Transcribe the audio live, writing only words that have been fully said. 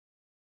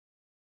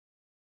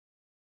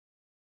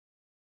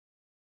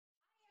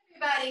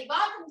everybody.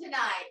 Welcome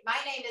tonight. My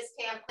name is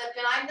Pam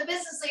Clifton. I'm the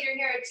business leader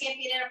here at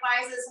Champion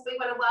Enterprises, and we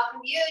want to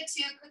welcome you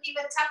to Cooking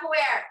with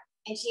Tupperware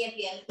and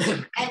Champion.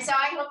 And so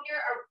I hope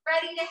you're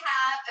ready to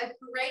have a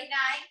great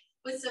night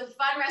with some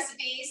fun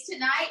recipes.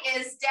 Tonight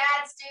is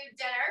Dad's Dude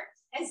Dinner.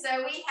 And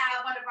so we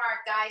have one of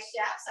our guy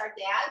chefs, our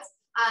dads,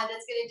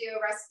 that's going to do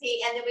a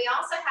recipe. And then we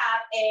also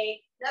have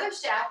another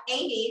chef,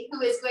 Amy,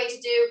 who is going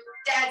to do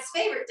Dad's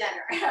favorite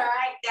dinner, all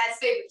right?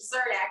 Dad's favorite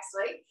dessert,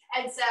 actually.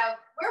 And so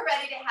we're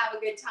ready to have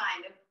a good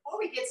time. And before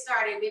we get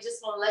started, we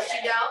just want to let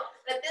you know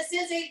that this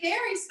is a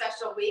very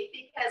special week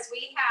because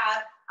we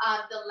have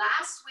the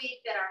last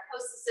week that our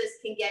hostesses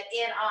can get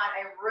in on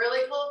a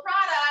really cool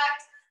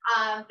product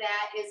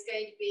that is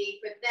going to be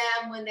for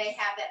them when they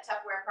have that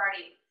Tupperware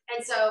party.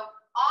 And so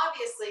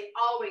obviously,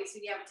 always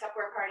when you have a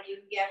Tupperware party, you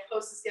can get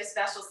hostess gift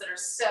specials that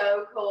are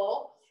so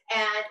cool.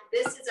 And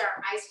this is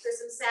our ice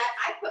prism set.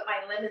 I put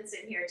my lemons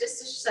in here just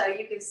to show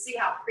you can see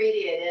how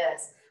pretty it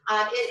is.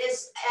 It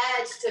is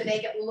edged to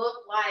make it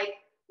look like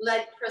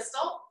lead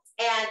crystal,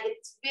 and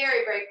it's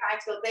very, very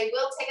practical. They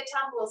will take a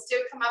tumble and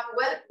still come up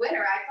with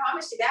winner. I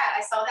promise you that.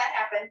 I saw that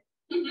happen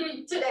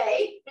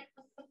today.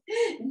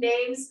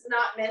 Names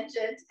not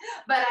mentioned,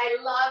 but I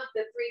love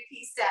the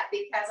three-piece set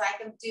because I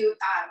can do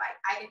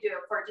I can do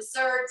it for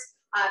desserts,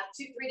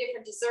 2-3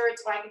 different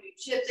desserts, or I can do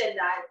chips and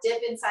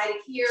dip inside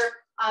of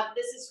here.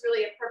 This is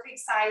really a perfect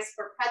size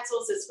for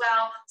pretzels as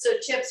well. So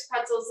chips,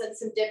 pretzels, and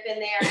some dip in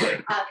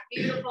there.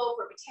 Beautiful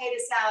for potato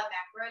salad,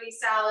 macaroni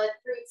salad,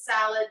 fruit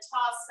salad,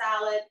 tossed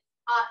salad.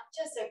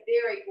 Just a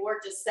very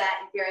gorgeous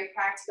set and very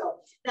practical.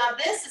 Now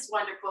this is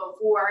wonderful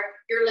for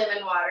your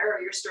lemon water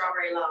or your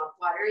strawberry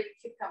water, your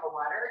cucumber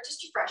water, or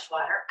just your fresh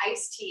water,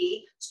 iced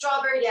tea,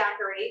 strawberry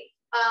daiquiri.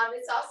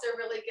 It's also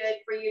really good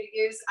for you to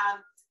use.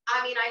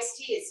 Iced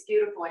tea is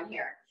beautiful in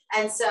here.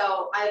 And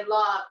so I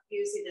love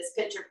using this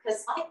pitcher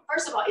because,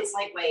 first of all, it's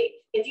lightweight.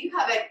 If you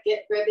have a big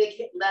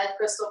lead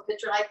crystal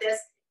pitcher like this,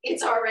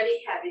 it's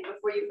already heavy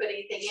before you put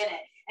anything in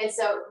it. And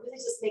so really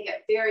just make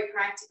it very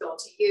practical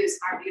to use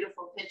our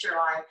beautiful pitcher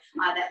line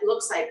that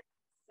looks like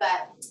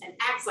and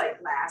acts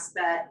like glass,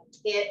 but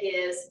it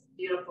is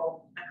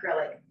beautiful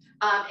acrylic.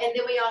 And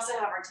then we also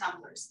have our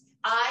tumblers.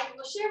 I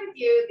will share with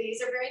you,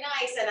 these are very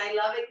nice, and I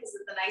love it because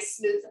of the nice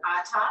smooth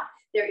top.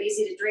 They're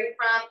easy to drink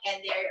from,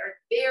 and they are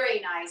very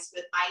nice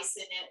with ice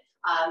in it,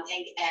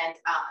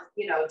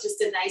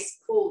 just a nice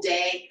cool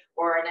day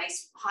or a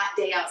nice hot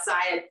day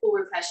outside, a cool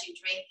refreshing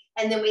drink.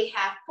 And then we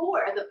have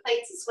 4 of the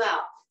plates as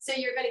well. So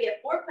you're going to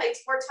get 4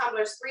 plates, 4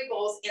 tumblers, 3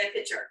 bowls, in a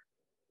pitcher.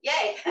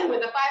 Yay,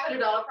 with a $500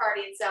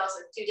 party in sales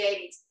with 2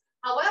 dailies.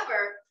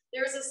 However,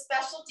 there's a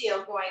special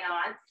deal going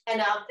on, and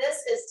now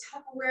this is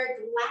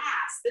Tupperware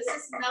glass. This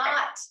is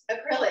not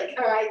acrylic,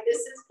 all right? This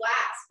is glass.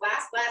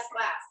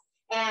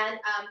 And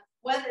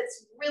one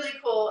that's really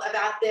cool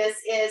about this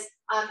is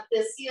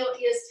the seal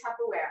is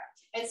Tupperware.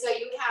 And so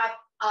you have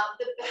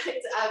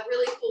it's a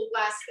really cool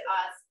glass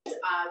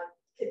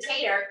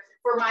container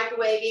for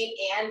microwaving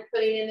and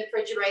putting in the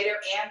refrigerator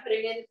and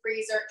putting in the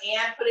freezer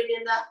and putting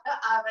in the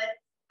oven.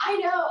 I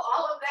know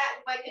all of that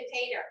in my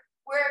container.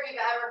 Where have you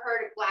ever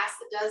heard of glass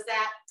that does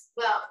that?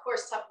 Well, of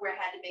course, Tupperware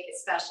had to make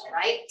it special,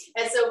 right?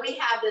 And so we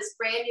have this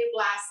brand new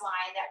glass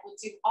line that will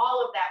do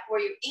all of that for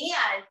you.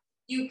 And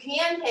you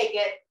can take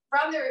it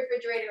from the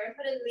refrigerator and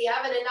put it in the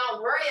oven and not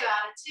worry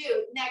about it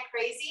too. Isn't that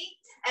crazy?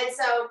 And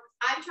so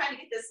I'm trying to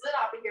get this lid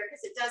off of here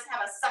because it does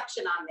have a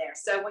suction on there.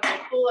 So when you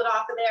pull it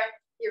off of there,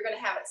 you're going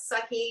to have it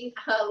sucking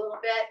a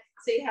little bit.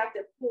 So you have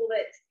to pull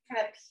it,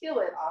 kind of peel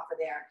it off of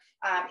there.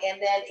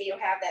 And then you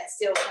have that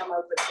seal come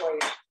open for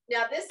you.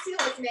 Now this seal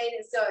is made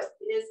and so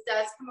it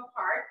does come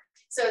apart.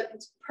 So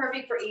it's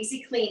perfect for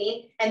easy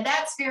cleaning. And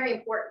that's very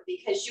important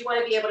because you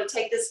want to be able to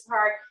take this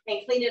apart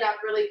and clean it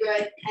up really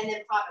good and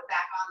then pop it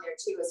back on there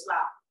too as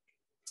well.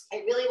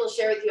 I really will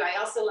share with you. I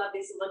also love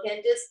these little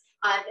hinges.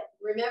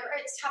 Remember,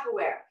 it's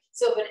Tupperware.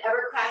 So if it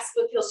ever cracks,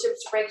 split, peel,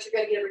 strips, breaks, you're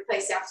going to get it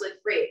replaced absolutely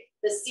free.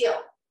 The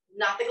seal,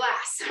 not the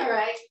glass, all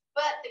right?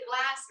 But the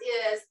glass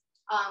is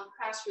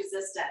crash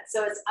resistant.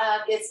 So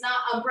it's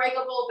not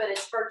unbreakable, but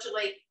it's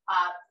virtually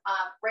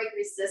break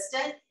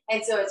resistant.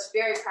 And so it's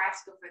very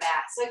practical for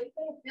that. So you're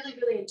going to really,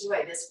 really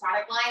enjoy this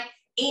product line.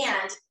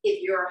 And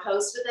if you're a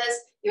host with this,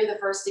 you're the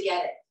first to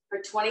get it. For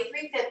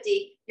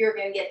 $23.50, you're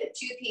going to get the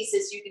 2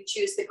 pieces. You can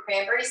choose the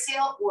cranberry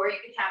seal, or you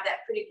can have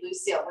that pretty blue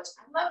seal, which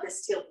I love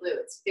this teal blue.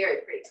 It's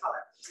very pretty color.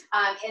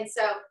 And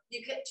so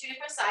you get 2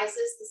 different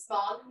sizes, the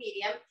small and the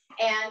medium.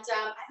 And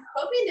I'm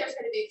hoping there's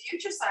going to be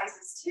future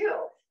sizes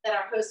too that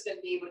our hosts are going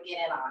to be able to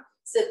get in on.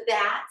 So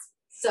that's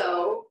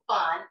so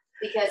fun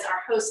because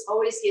our hosts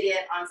always get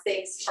in on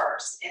things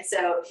first. And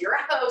so if you're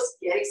a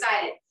host, get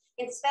excited.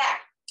 In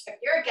fact,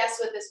 if you're a guest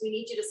with us, we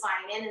need you to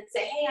sign in and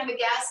say, hey, I'm a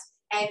guest.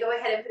 And go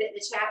ahead and put it in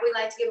the chat. We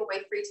like to give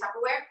away free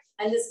Tupperware.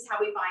 And this is how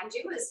we find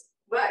you is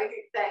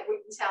that we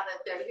can tell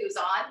that who's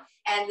on.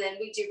 And then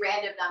we do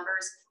random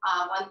numbers,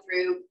 1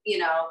 through,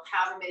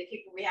 however many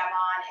people we have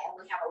on. And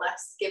we have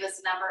Alexa give us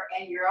a number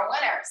and you're a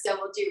winner.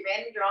 So we'll do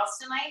random draws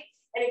tonight.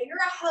 And if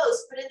you're a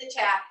host, put in the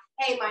chat,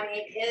 hey, my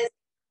name is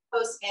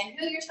post and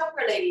who your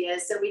Tupperware lady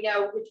is so we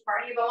know which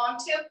party you belong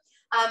to.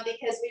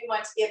 Because we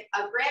want to give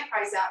a grand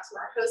prize out to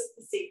our host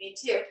this evening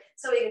too,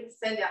 so we can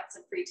send out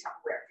some free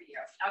Tupperware for you,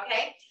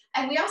 okay?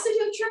 And we also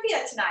do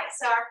trivia tonight.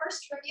 So our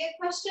first trivia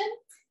question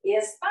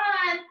is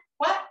fun.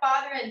 What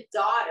father and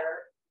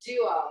daughter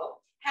duo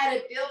had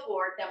a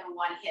Billboard #1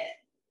 hit?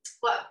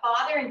 What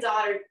father and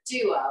daughter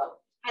duo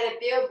had a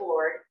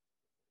Billboard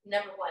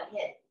 #1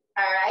 hit?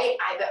 All right,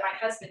 I bet my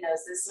husband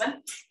knows this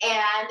one.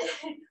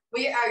 And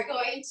we are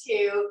going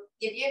to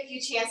give you a few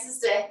chances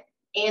to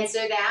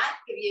answer that,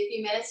 give you a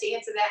few minutes to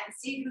answer that and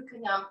see who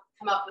can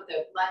come up with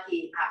a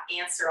lucky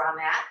answer on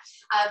that.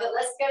 But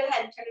let's go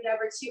ahead and turn it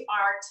over to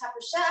our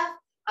Tupper chef,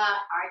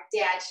 our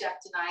dad chef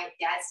tonight,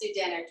 Dad's Do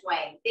Dinner,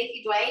 Duane. Thank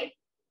you, Duane.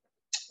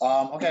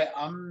 Okay,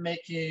 I'm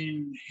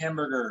making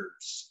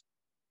hamburgers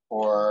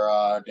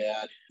for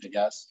Dad, I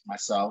guess,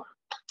 myself.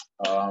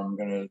 I'm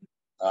going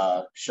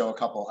to show a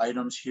couple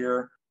items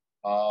here.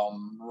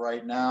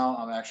 Right now,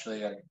 I'm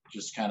actually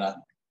just kind of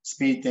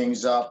speed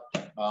things up.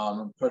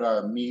 Put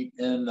our meat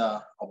in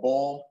a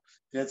bowl,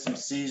 did some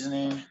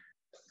seasoning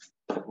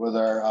with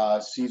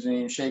our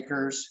seasoning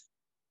shakers,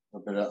 a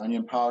little bit of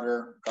onion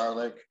powder,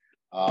 garlic,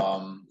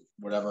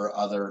 whatever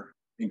other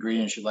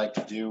ingredients you'd like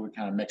to do. We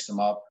kind of mix them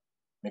up,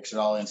 mix it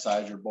all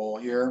inside your bowl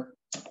here.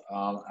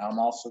 I'm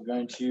also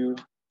going to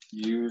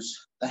use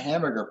the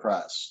hamburger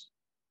press.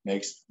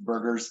 Makes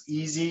burgers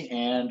easy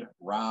and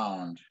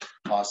round.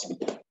 Awesome.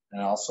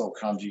 And also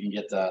comes, you can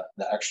get the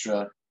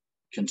extra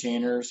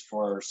containers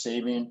for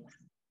saving.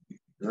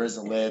 There is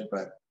a lid,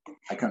 but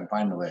I couldn't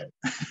find the lid.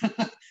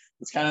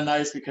 It's kind of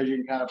nice because you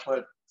can kind of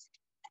put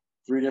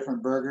 3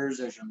 different burgers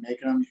as you're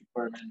making them. You can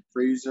put them in the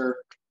freezer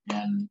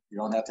and you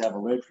don't have to have a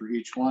lid for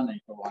each one.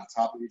 They go on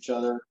top of each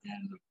other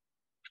and the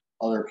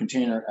other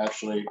container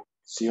actually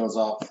seals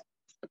off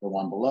the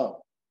one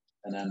below.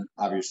 And then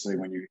obviously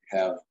when you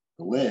have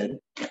the lid,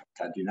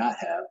 I do not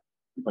have,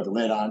 you put the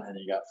lid on and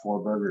you got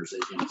 4 burgers that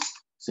you can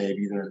save,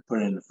 either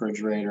put it in the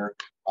refrigerator,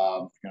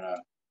 if you're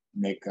gonna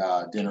make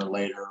dinner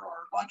later or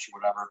lunch or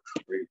whatever,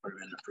 or you put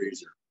it in the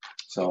freezer.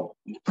 So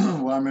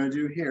what I'm gonna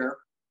do here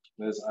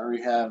is I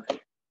already have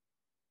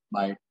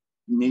my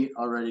meat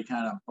already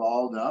kind of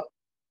balled up.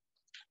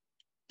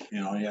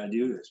 And all you gotta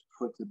do is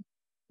put the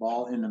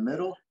ball in the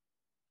middle,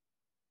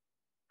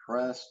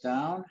 press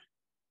down.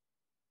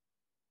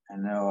 I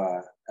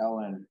know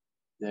Ellen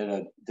did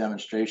a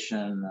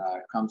demonstration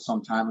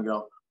some time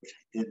ago, which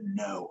I didn't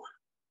know,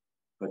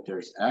 but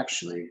there's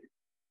actually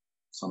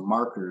some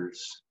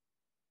markers.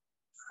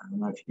 I don't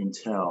know if you can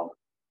tell,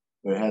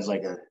 but it has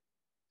like a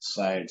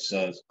side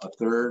says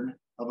 1/3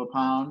 of a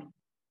pound,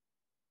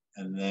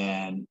 and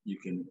then you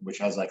can, which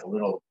has like a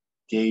little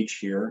gauge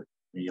here,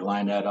 and you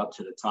line that up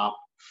to the top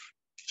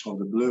of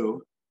the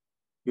blue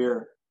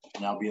here,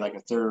 and that'll be like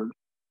 1/3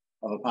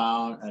 of a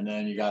pound. And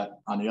then you got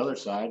on the other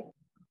side,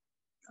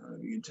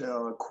 you can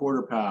tell,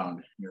 1/4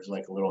 pound. There's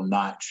like a little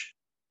notch.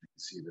 You can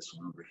see this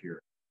one over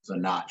here. It's a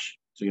notch.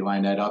 So you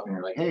line that up and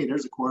you're like, hey,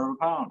 there's 1/4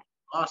 pound.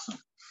 Awesome.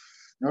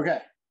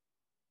 Okay.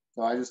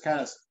 So I just kind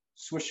of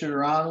swish it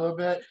around a little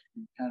bit.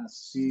 You kind of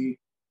see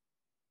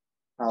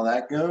how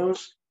that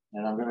goes.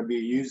 And I'm going to be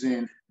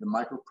using the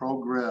Micro Pro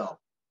Grill.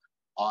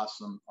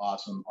 Awesome,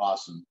 awesome,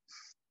 awesome.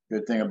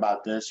 Good thing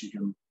about this, you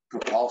can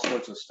put all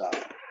sorts of stuff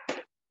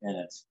in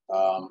it.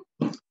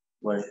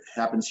 What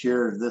happens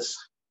here is this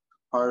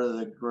part of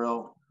the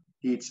grill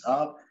heats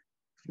up,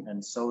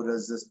 and so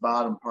does this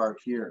bottom part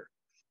here.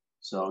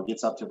 So it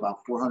gets up to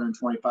about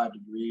 425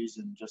 degrees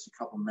in just a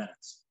couple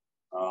minutes.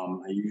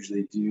 I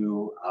usually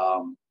do,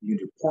 you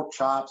can do pork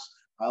chops.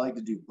 I like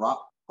to do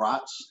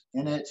brats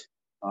in it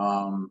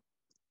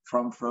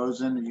from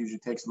frozen. It usually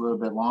takes a little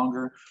bit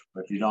longer,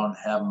 but if you don't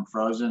have them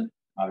frozen,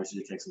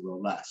 obviously it takes a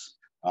little less.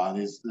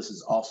 This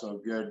is also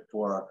good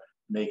for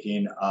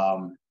making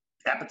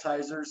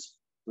appetizers.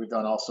 We've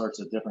done all sorts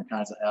of different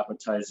kinds of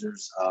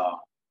appetizers.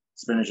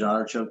 Spinach and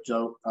artichoke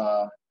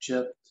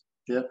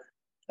dip,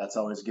 that's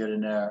always good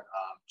in there.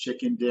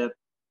 Chicken dip,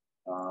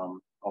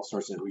 all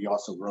sorts of, we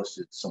also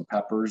roasted some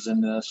peppers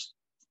in this,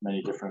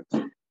 many different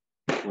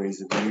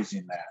ways of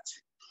using that.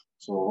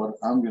 So what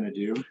I'm gonna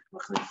do,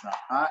 luckily it's not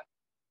hot,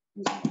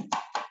 is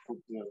put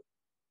the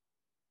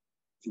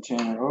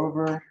container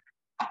over,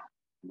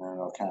 and then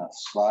it'll kind of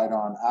slide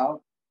on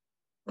out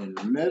in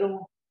the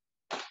middle.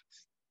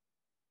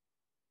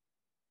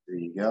 There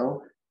you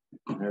go.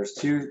 There's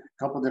a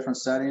couple different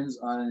settings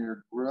on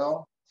your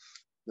grill.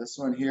 This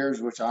one here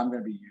is which I'm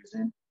going to be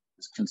using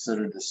is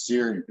considered the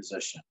searing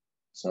position.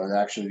 So it's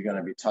actually going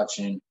to be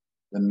touching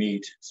the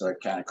meat, so it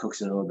kind of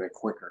cooks it a little bit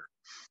quicker.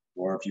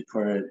 Or if you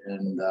put it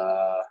in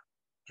the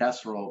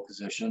casserole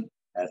position,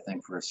 I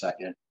think for a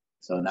second.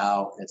 So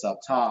now it's up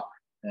top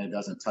and it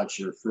doesn't touch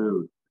your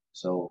food.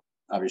 So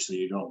obviously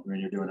you don't, when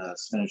you're doing a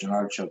spinach and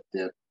artichoke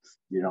dip,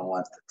 you don't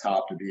want the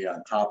top to be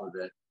on top of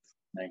it.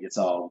 And it gets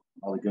all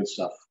the good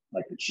stuff,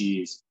 like the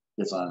cheese,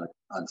 gets on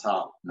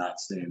top, not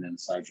staying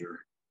inside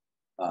your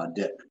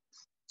dip.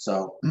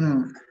 So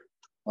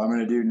what I'm going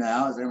to do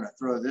now is I'm going to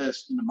throw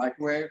this in the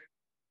microwave.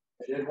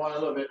 I did one a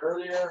little bit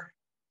earlier.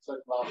 It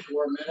took about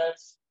 4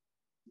 minutes.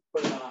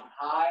 put it on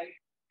high.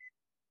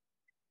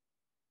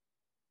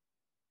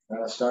 I'm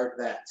gonna start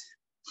that.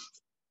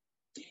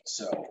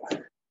 So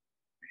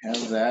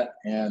have that,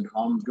 and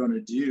all I'm going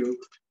to do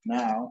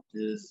now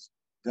is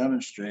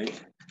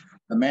demonstrate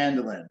the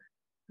mandolin.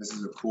 This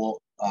is a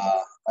cool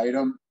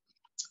item.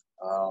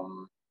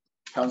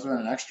 Comes with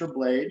an extra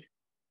blade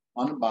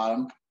on the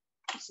bottom.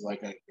 It's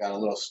like I got a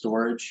little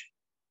storage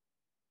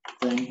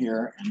thing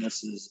here, and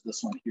this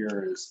one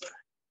here is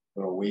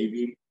the little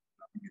wavy.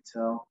 You can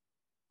tell.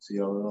 See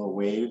all the little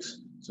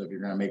waves. So if you're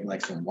going to make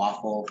like some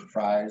waffle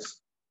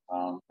fries,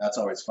 that's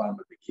always fun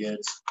with the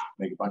kids.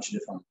 Make a bunch of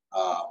different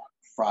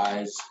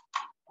fries,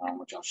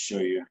 which I'll show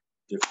you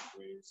different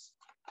ways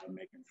of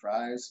making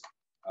fries.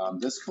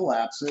 This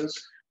collapses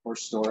for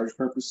storage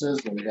purposes,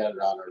 but we got it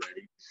out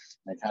already.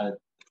 And it kind of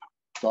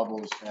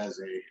doubles as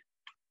a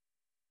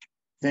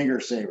finger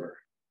saver.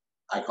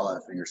 I call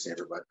it a finger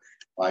saver, but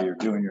while you're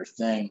doing your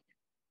thing,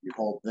 you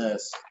hold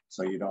this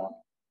so you don't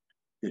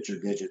get your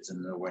digits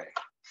in the way.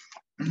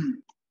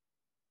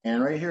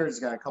 And right here, it's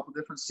got a couple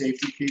different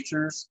safety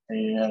features.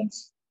 And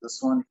this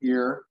one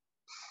here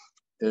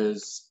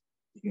is,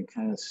 you can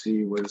kind of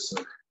see where's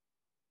it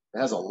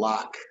has a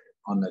lock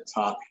on the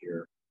top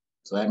here.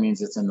 So that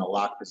means it's in the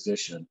lock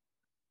position.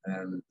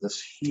 And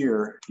this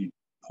here, you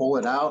pull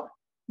it out,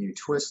 you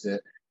twist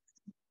it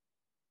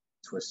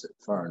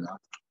far enough.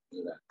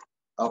 Look at that.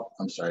 Oh,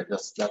 I'm sorry.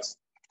 That's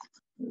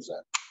where's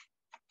that?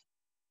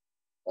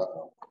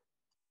 Uh-oh.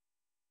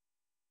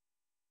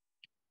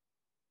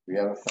 We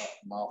have a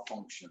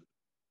malfunction.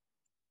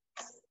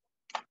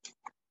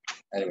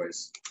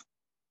 Anyways,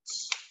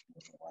 I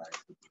don't know why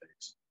the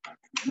blade's not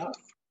coming up.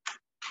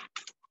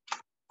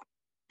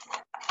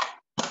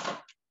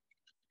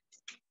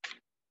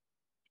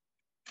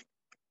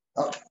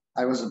 Oh,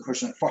 I wasn't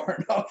pushing it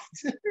far enough.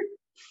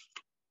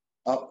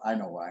 Oh, I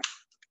know why.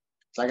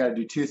 So I got to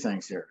do two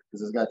things here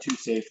because it's got two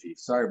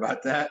safeties. Sorry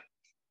about that.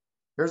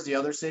 Here's the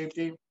other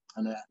safety,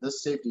 and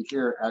this safety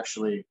here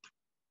actually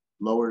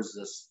lowers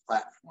this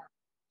platform.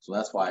 So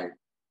that's why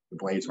the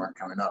blades weren't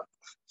coming up.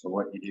 So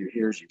what you do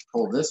here is you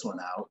pull this one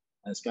out,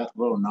 and it's got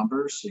little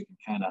numbers so you can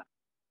kind of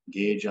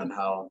gauge on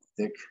how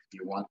thick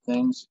you want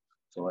things.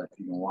 So if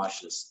you can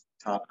watch this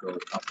top go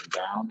up and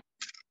down.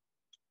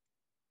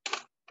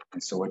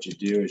 And so what you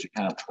do is you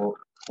kind of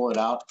pull it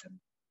out and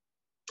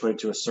put it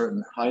to a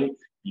certain height.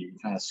 You can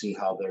kind of see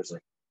how there's a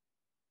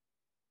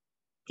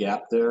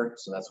gap there.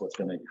 So that's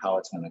how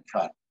it's gonna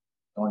cut.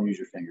 Don't use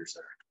your fingers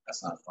there.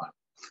 That's not fun.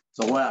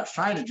 So what I was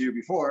trying to do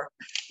before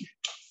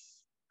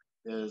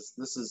is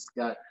this has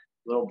got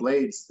little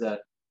blades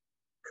that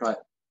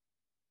cut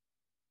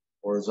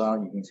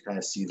horizontal. You can kind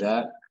of see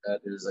that.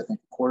 That is, I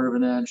think, 1/4 of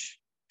an inch.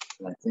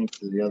 And I think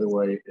the other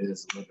way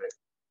is a little bit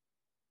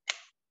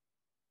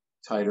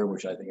tighter,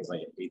 which I think is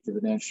like 1/8 of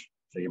an inch.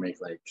 So you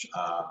make like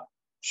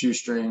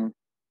shoestring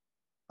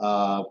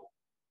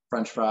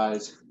French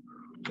fries,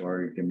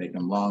 or you can make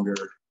them longer.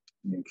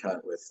 You can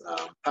cut with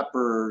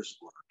peppers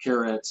or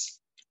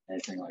carrots,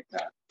 anything like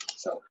that.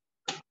 So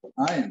what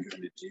I am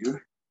going to do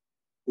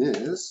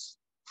is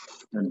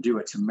I'm going to do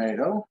a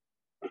tomato,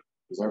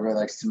 because everybody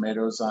likes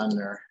tomatoes on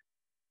their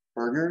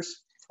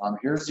burgers.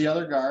 Here's the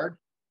other guard.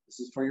 This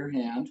is for your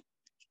hand.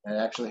 And it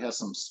actually has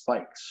some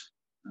spikes.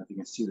 I don't know if you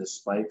can see the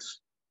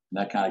spikes. And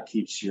that kind of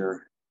keeps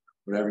your,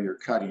 whatever you're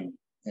cutting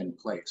in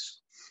place.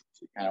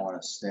 So you kind of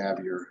want to stab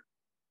your,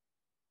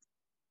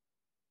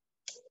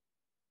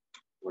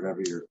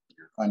 whatever your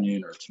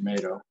onion or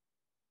tomato.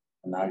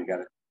 And now you got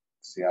to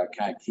see how it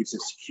kind of keeps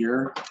it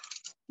secure.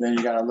 Then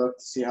you got to look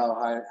to see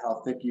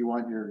how thick you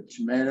want your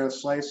tomato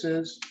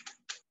slices.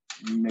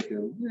 You make it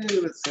a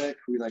little bit thick.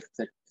 We like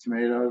thick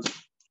tomatoes.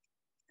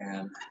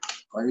 And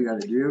all you got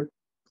to do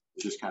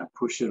is just kind of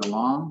push it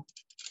along.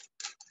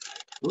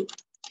 Oops.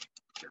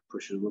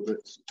 Push it a little bit.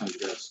 Sometimes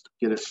you got to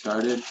get it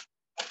started.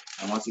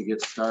 And once it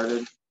gets started,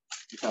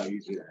 look how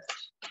easy that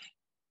is.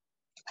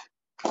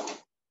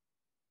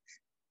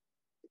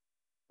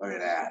 Look at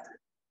that.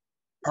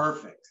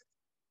 Perfect.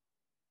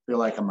 I feel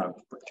like I'm an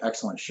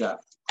excellent chef.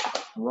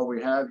 And what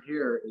we have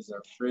here is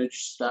our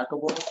fridge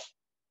stackable.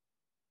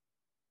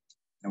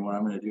 And what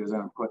I'm going to do is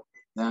I'm going to put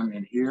them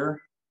in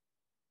here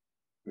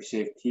for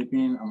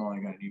safekeeping. I'm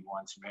only going to need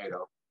 1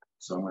 tomato.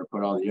 So I'm going to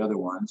put all the other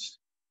ones.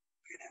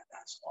 Look at that.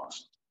 That's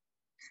awesome.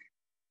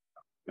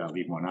 Gotta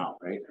leave one out,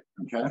 right?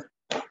 Okay.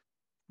 I'm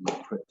going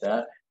to put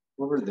that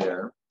over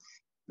there.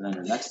 And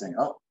then the next thing,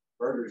 oh,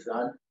 burger's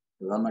done.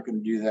 Because I'm not going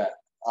to do that.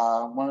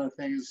 One of the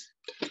things,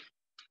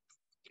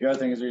 the other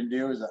thing is we can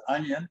do is the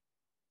onion.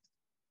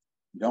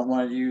 You don't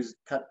want to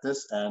cut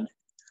this end,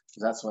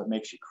 because that's what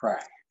makes you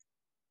crack.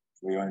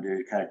 What you want to do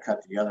is kind of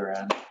cut the other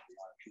end. You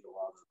want to peel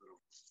all the little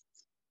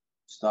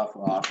stuff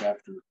off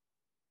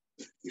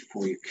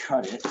before you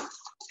cut it.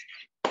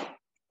 I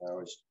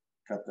always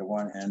cut the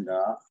one end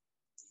off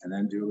and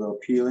then do a little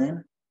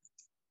peeling.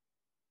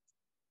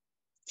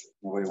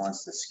 Nobody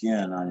wants the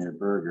skin on your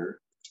burger.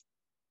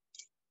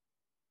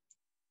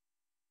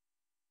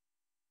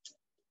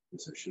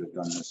 Guess I should have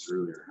done this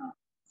earlier, huh?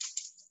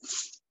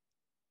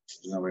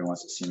 Nobody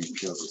wants to see me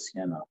peel the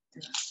skin up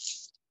here.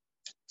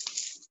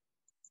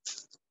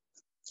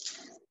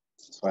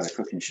 That's why the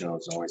cooking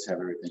shows always have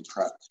everything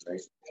prepped,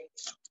 right?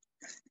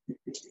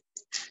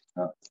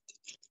 Oh,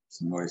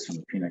 some noise from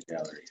the peanut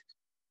gallery.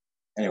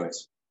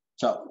 Anyways,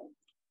 so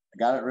I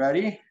got it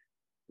ready.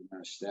 I'm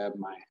gonna stab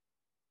my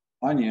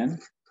onion.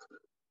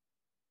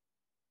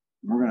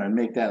 We're gonna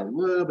make that a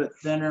little bit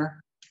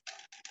thinner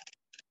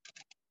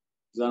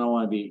because I don't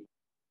want to be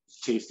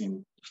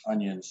tasting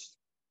onions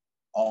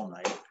all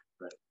night,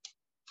 but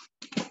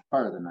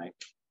part of the night.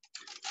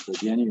 So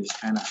again, you just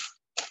kind of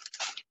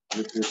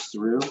whip this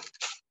through,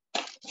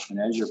 and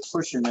as you're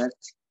pushing it,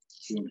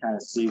 you can kind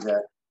of see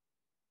that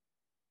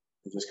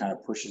it just kind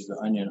of pushes the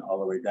onion all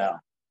the way down.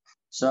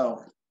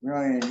 So we're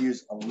only going to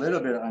use a little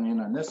bit of onion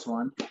on this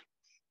one. I'm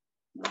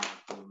going to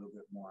put a little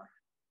bit more of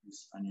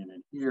this onion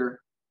in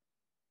here.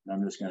 And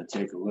I'm just going to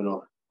take a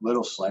little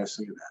slice.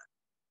 Look at that.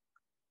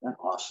 Isn't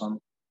that awesome?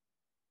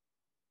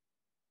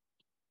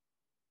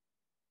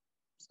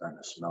 Starting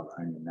to smell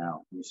the onion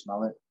now. Can you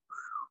smell it?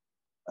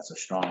 That's a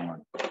strong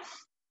one.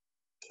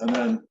 And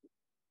then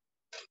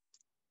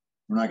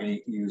we're not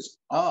going to use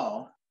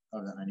all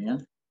of the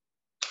onion.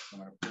 I'm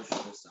going to push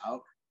this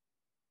out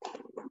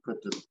and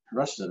put the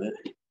rest of it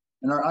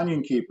in our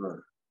onion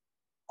keeper.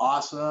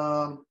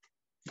 Awesome.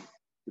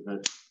 So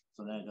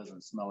then it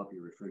doesn't smell up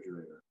your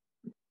refrigerator.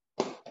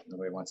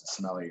 Nobody wants a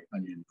smelly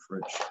onion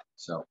fridge.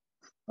 So,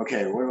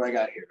 okay, what do I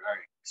got here? All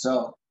right.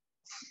 So,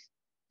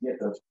 get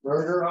the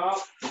burger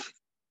off.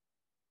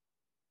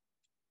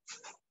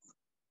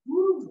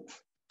 Woo.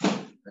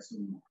 That's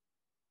more.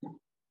 All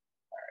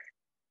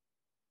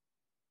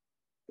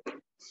right.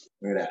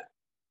 Look at that.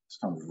 This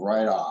comes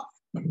right off.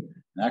 And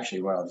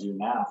actually, what I'll do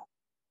now,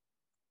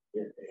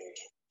 get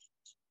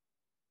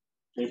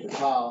a paper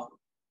towel,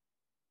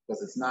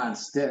 because it's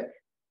non-stick.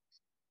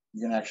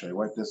 You can actually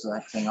wipe this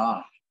thing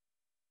off.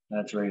 And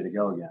it's ready to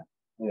go again.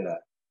 Look at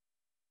that.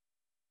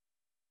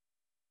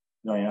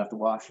 You don't even have to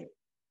wash it.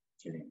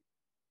 Kidding.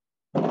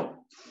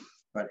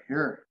 But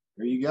here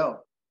you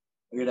go.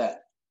 Look at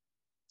that.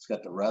 It's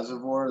got the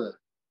reservoir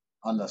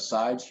on the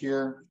sides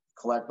here.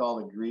 Collect all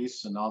the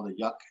grease and all the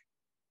yuck.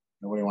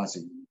 Nobody wants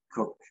to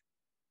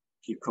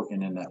keep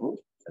cooking in that.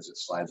 Oops, as it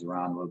slides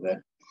around a little bit.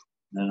 And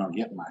then I'll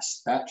get my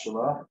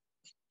spatula.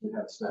 We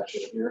have a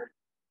spatula here.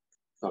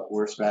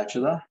 Tupperware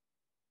spatula.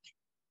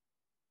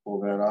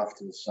 Pull that off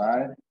to the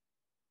side.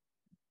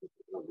 Put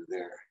it over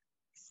there.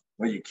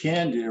 What you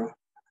can do, I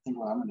think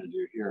what I'm going to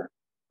do here,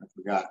 I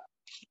forgot.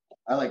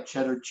 I like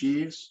cheddar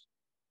cheese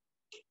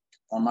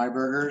on my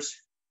burgers.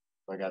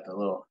 So I got the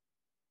little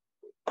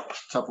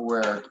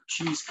Tupperware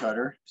cheese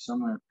cutter. So I'm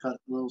going to cut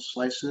little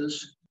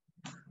slices.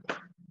 I'm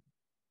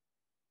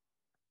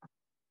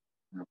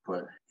going to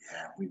put,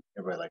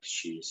 everybody likes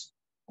cheese.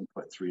 I'll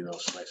put 3 little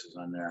slices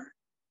on there.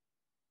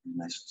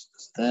 Nice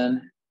and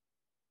thin.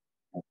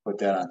 I'll put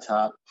that on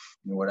top.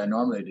 And what I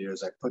normally do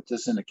is I put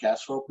this in the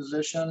casserole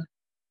position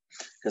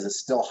because it's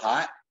still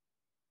hot.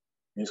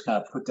 You just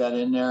kind of put that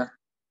in there.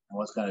 And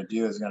what's going to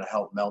do is going to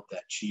help melt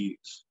that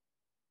cheese.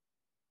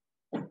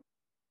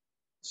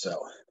 So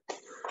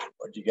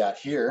what you got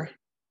here,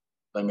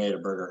 I made a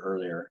burger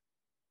earlier.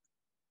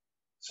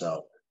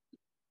 So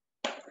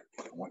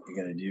what you're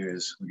going to do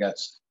is we got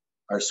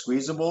our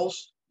squeezables.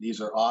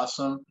 These are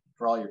awesome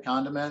for all your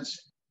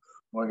condiments.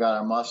 We got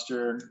our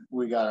mustard,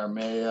 we got our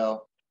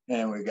mayo,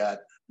 and we got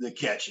the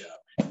ketchup.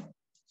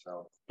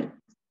 So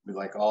we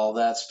like all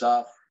that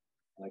stuff.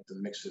 I like to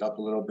mix it up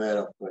a little bit.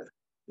 I'll put a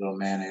little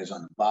mayonnaise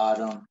on the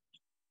bottom.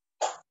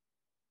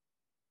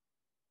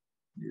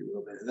 Do a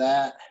little bit of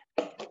that.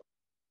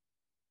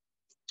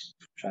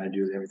 Try to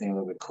do everything a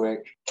little bit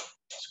quick.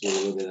 Just get a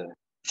little bit of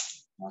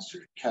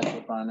mustard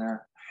ketchup on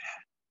there.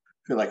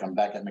 I feel like I'm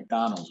back at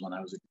McDonald's when I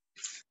was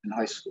in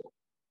high school.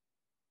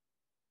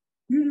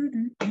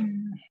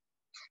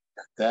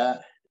 Got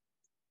that.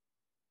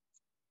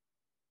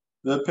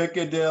 The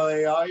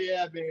Piccadilly. Oh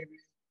yeah, baby.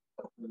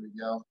 There we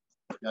go.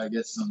 Gotta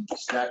get some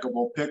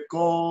stackable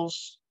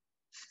pickles.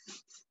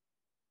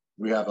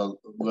 We have a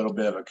little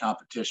bit of a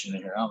competition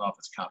in here. I don't know if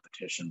it's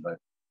competition, but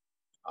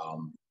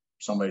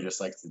somebody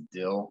just likes the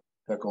dill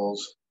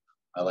pickles.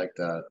 I like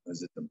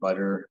is it the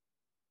butter,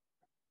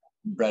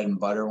 bread and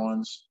butter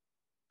ones?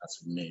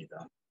 That's me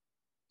though.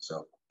 So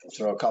I'll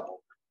throw a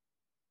couple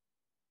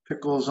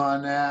pickles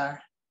on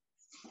there.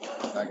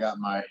 I got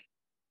my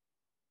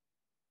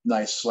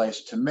nice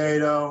sliced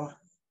tomato.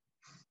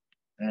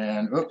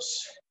 And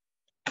oops,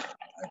 I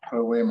put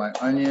away my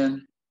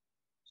onion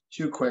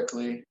too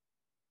quickly.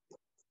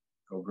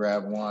 Go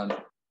grab one.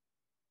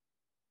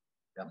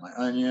 Got my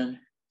onion,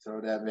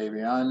 throw that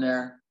baby on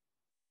there.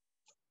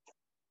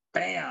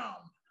 Bam!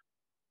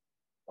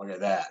 Look at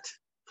that.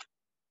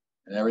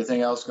 And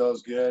everything else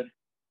goes good.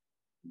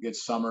 Good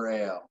summer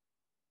ale.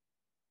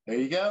 There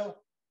you go.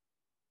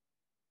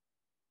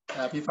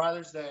 Happy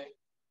Father's Day.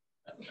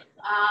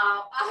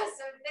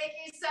 Awesome. Thank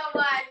you so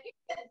much.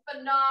 You've been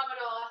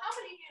phenomenal. How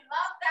many of you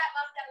love that?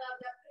 Love that, love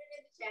that? Put it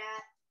in the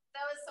chat.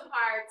 That was some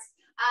hearts.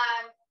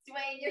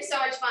 Duane, you're so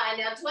much fun.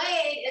 Now,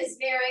 Duane is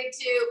married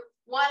to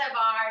one of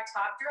our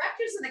top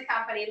directors in the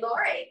company,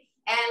 Lori.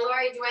 And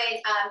Lori and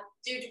Duane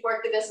do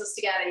work the business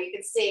together. You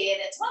can see,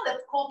 and it's one of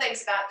the cool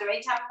things about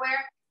Duane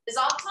Tupperware is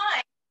all the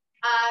time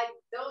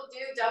they'll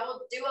do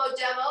duo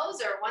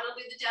demos, or one will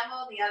do the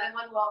demo, and the other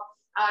one will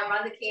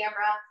run the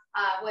camera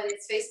when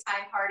it's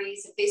FaceTime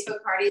parties and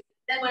Facebook parties.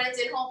 Then when it's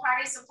in-home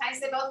parties, sometimes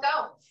they both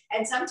go,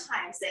 and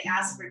sometimes they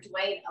ask for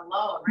Duane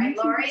alone, right,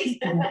 Lori?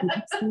 All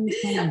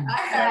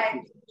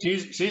right.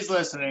 She's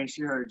listening.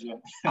 She heard you.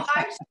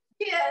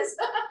 She is.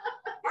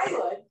 I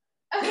would.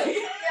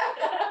 Yeah.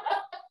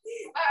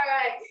 All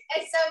right.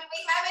 And so, do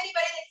we have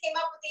anybody that came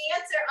up with the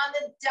answer on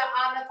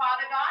the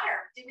father-daughter?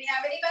 Do we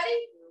have anybody?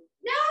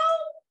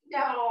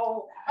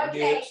 No.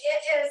 Okay.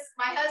 It is.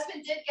 My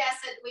husband did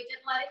guess it. We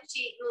didn't let him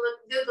cheat and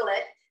Google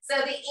it. So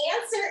the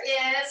answer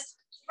is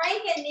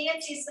Frank and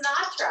Nancy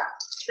Sinatra.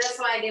 That's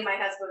why I knew my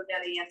husband would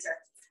know the answer.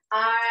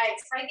 All right,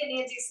 Frank and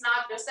Nancy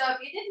Sinatra. So if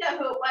you didn't know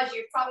who it was,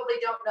 you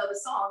probably don't know the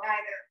song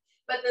either.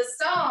 But the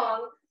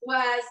song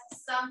was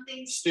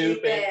Something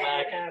Stupid.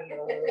 Like I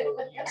know you.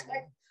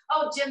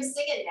 Oh, Jim's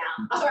singing now.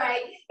 All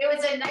right. It was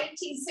in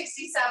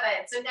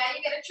 1967. So now you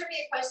get a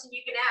trivia question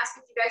you can ask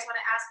if you guys want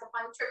to ask a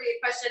fun trivia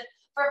question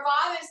for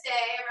Father's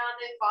Day, around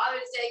the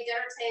Father's Day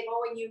dinner table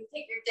when you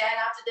take your dad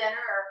out to dinner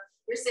or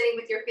you're sitting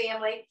with your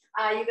family.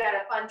 You got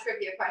a fun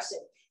trivia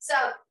question. So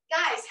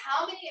guys,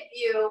 how many of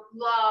you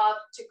love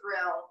to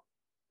grill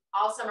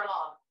all summer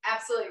long?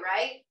 Absolutely,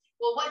 right?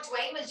 Well, what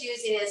Duane was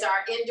using is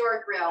our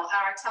indoor grill,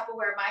 our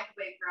Tupperware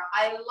microwave grill.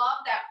 I love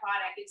that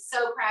product. It's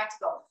so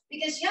practical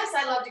because yes,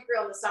 I love to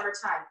grill in the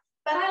summertime,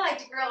 but I like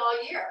to grill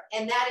all year.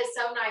 And that is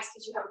so nice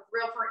because you have a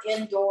grill for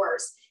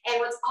indoors. And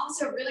what's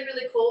also really,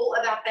 really cool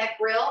about that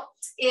grill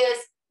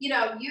is, you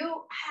know,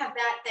 you have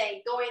that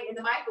thing going in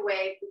the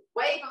microwave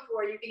way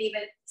before you can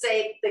even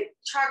say the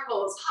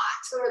charcoal is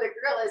hot or the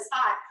grill is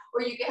hot,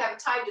 or you can have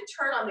time to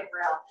turn on the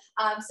grill.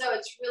 So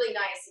it's really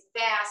nice and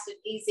fast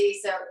and easy.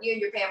 So you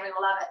and your family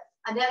will love it.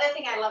 Another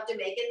thing I love to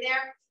make in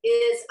there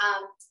is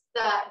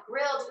the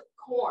grilled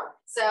corn.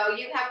 So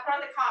you have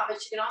corn on the cob,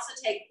 but you can also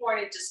take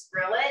corn and just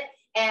grill it.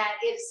 And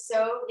it's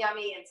so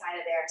yummy inside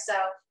of there. So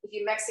if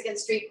you Mexican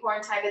street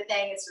corn type of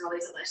thing, it's really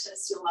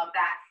delicious. You'll love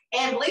that.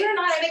 And believe it or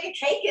not, I make a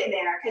cake in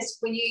there because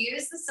when you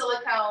use the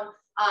silicone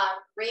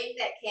ring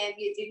that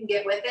you can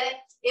get with it,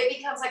 it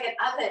becomes like an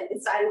oven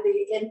inside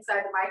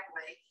the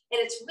microwave. And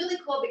it's really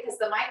cool because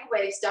the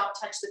microwaves don't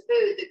touch the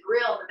food. The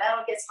grill, the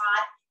metal gets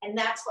hot, and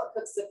that's what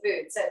cooks the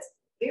food. So it's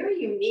very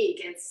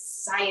unique and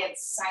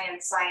science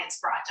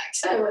project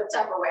with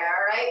Tupperware,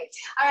 all right?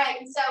 All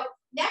right, and so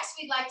next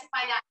we'd like to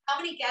find out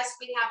how many guests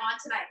we have on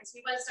tonight because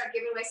we want to start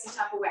giving away some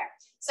Tupperware.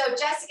 So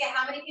Jessica,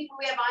 how many people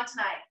we have on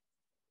tonight?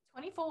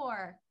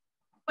 24.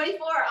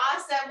 24,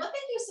 awesome. Well,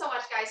 thank you so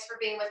much, guys, for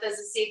being with us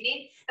this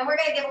evening. And we're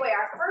going to give away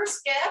our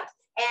first gift,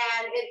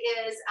 and it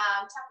is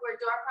Tupperware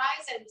door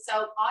prize. And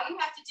so all you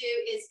have to do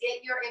is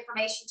get your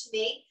information to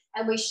me,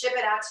 and we ship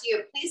it out to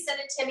you. Please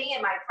send it to me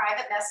in my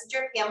private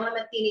messenger, Pamela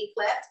Matheny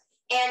Clift.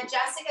 And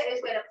Jessica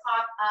is going to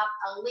pop up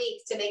a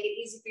link to make it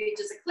easy for you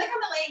just to click on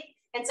the link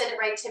and send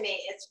it right to me.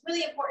 It's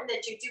really important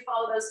that you do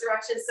follow those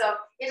directions so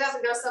it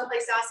doesn't go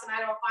someplace else and I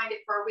don't find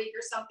it for a week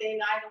or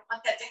something. I don't want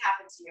that to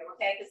happen to you,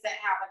 okay? Because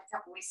that happened a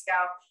couple weeks ago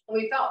and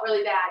we felt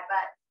really bad,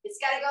 but it's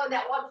got to go in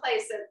that one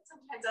place, and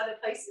sometimes other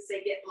places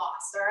they get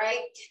lost, all right?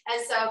 And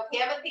so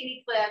Pam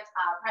Matheny Clift,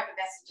 private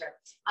messenger.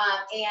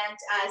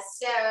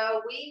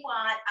 So we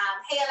want,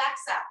 hey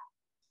Alexa,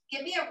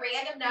 give me a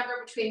random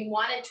number between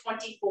 1 and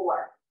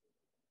 24.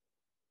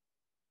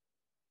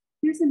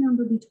 Here's a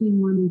number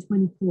between 1 and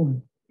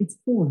 24. It's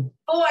 4.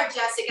 4,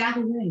 Jessica. By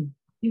the way,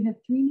 you have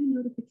 3 new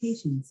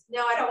notifications.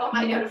 No, I don't want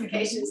my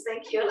notifications.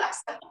 Thank you,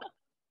 Alexa.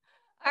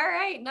 All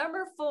right,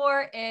 number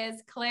 4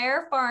 is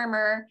Claire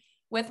Farmer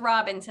with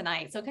Robin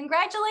tonight. So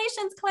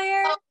congratulations,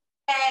 Claire.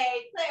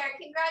 Hey, Claire,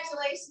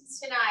 congratulations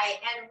tonight.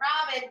 And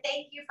Robin,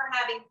 thank you for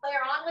having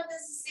Claire on with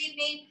us this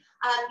evening.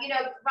 You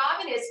know,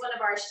 Robin is one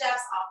of our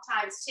chefs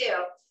oftentimes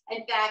too.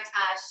 In fact,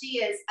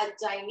 she is a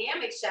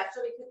dynamic chef.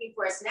 She'll be cooking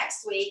for us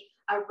next week,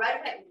 a red,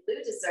 white, and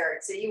blue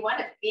dessert. So you want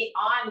to be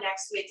on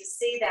next week to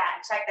see that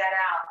and check that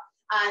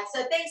out.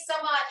 So thanks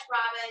so much,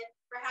 Robin,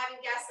 for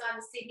having guests on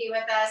this evening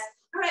with us.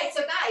 All right,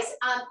 so guys,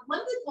 one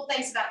of the cool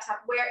things about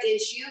Tupperware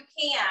is you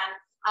can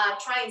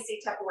try and see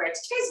Tupperware.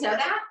 Did you guys know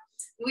that?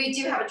 We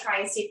do have a try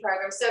and see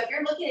program. So if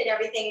you're looking at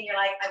everything and you're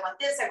like, I want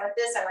this, I want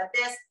this, I want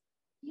this,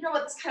 you know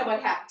what, that's kind of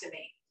what happened to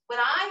me. When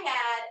I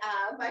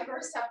had my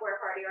first Tupperware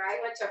party, or I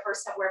went to a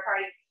first Tupperware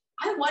party,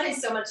 I wanted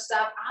so much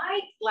stuff.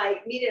 I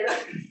needed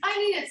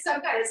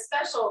some kind of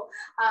special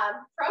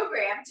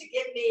program to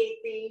give me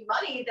the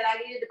money that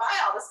I needed to buy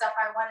all the stuff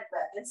I wanted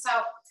with. And so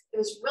it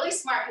was really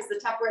smart because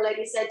the Tupperware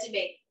lady said to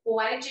me, well,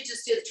 why don't you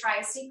just do the try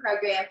and see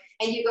program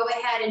and you go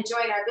ahead and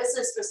join our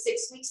business for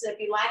 6 weeks. And if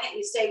you like it,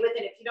 you stay with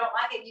it. If you don't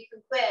like it, you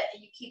can quit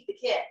and you keep the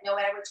kit. No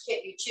matter which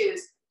kit you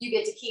choose, you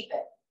get to keep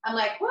it. I'm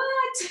like,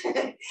 what?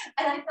 And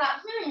I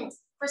thought,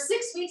 for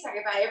 6 weeks, I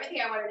could buy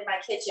everything I wanted in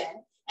my kitchen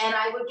and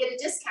I would get a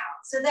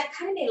discount. So that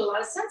kind of made a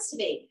lot of sense to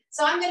me.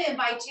 So I'm going to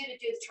invite you to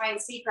do the try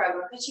and see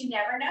program because you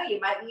never know, you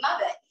might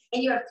love it.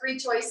 And you have three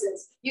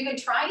choices. You can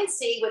try and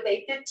see with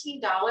a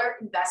 $15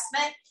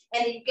 investment,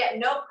 and you get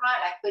no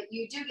product, but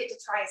you do get to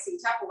try and see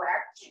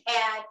Tupperware.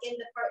 And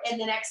in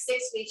the next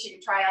 6 weeks, you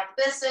can try out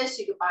the business.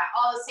 You can buy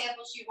all the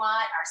samples you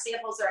want. Our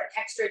samples are an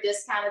extra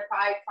discounted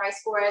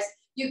price for us.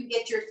 You can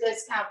get your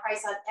discount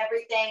price on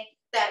everything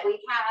that we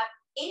have.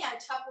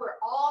 And Tupperware,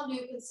 all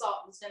new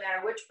consultants, no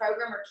matter which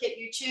program or kit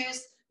you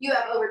choose, you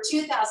have over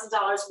 $2,000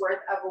 worth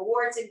of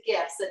awards and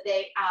gifts that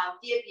they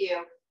give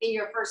you in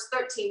your first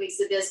 13 weeks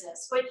of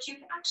business, which you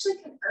actually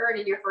can earn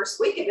in your first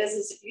week of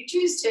business if you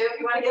choose to, if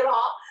you want to get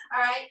all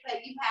right?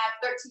 But you have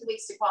 13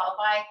 weeks to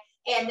qualify,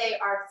 and they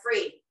are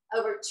free,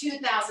 over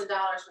 $2,000 worth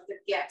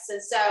of gifts.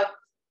 And so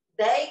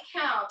they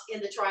count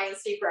in the Try and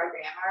See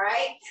program, all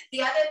right?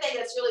 The other thing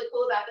that's really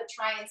cool about the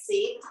Try and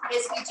See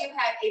is we do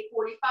have a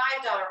 $45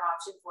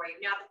 option for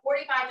you. Now, the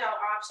 $45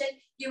 option,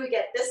 you would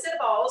get this set of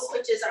bowls,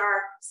 which is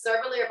our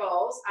Servalier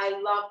bowls. I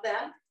love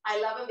them. I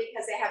love them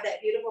because they have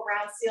that beautiful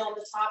round seal on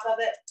the top of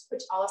it,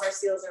 which all of our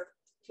seals are,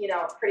 you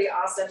know, pretty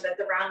awesome, but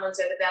the round ones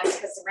are the best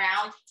because the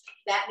round,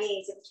 that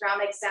means if the round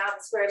makes sound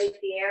and square leave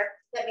the air,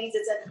 that means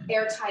it's an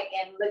airtight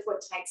and liquid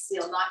type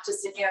seal, not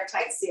just an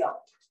airtight seal.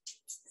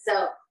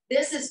 So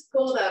this is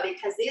cool though,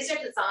 because these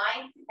are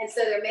designed, and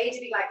so they're made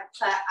to be like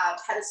a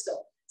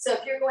pedestal. So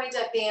if you're going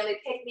to a family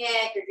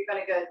picnic, or if you're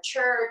going to go to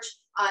church,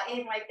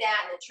 anything like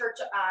that, and a church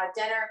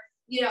dinner,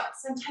 you know,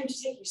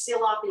 sometimes you take your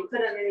seal off and you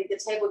put it underneath the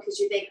table because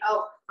you think,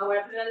 oh, I want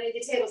to put it underneath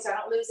the table so I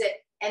don't lose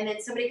it. And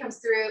then somebody comes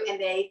through and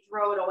they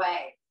throw it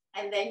away.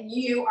 And then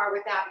you are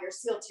without your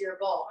seal to your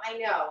bowl. I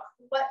know,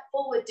 what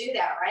fool would do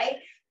that, right?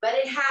 But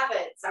it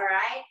happens, all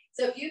right?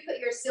 So if you put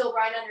your seal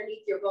right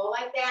underneath your bowl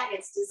like that, and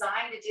it's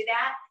designed to do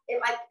that, it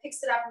like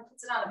picks it up and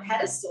puts it on a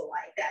pedestal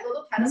like that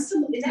little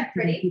pedestal. Isn't that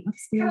pretty?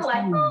 Kind of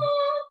like,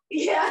 oh,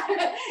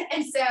 yeah.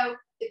 And so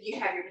if you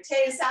have your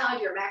potato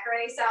salad, your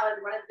macaroni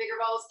salad, one of the bigger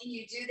bowls, and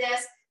you do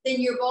this,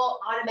 then your bowl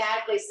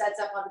automatically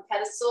sets up on the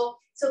pedestal.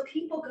 So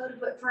people go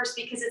to it first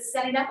because it's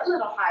setting up a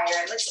little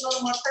higher. It looks a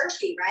little more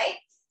perky, right?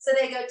 So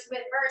they go to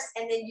it first,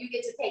 and then you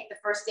get to take the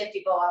first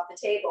empty bowl off the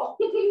table.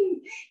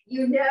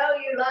 You know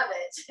you love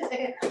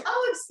it.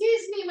 Oh,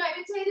 excuse me, my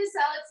potato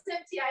salad's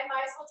empty. I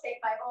might as well take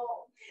my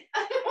bowl.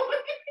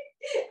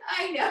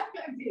 I know,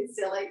 I'm being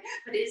silly,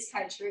 but it is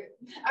kind of true.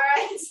 All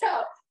right,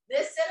 so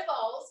this set of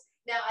bowls,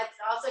 now it's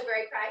also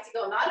very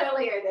practical. Not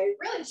only are they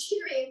really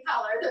cheery in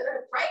color, they're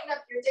going to brighten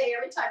up your day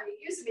every time you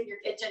use them in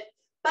your kitchen,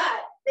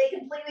 but they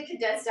completely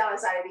condense down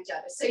inside of each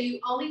other. So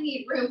you only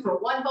need room for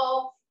one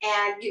bowl,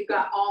 and you've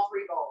got all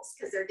three bowls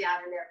because they're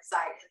down in there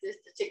beside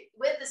it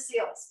with the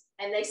seals,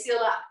 and they seal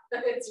up.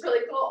 It's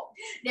really cool.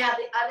 Now,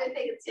 the other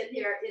thing that's in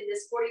here in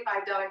this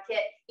 $45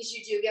 kit is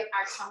you do get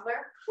our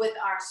tumbler with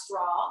our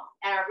straw,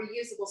 and our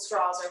reusable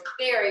straws are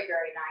very,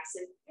 very nice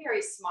and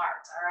very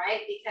smart, all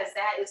right? Because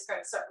that is going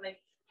to certainly,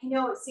 I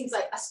know it seems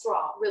like a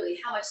straw, really,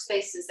 how much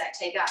space does that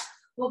take up?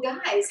 Well,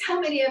 guys, how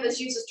many of us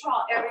use a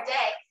straw every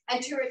day,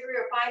 and 2 or 3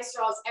 or 5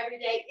 straws every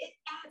day? It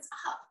adds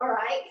up, all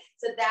right?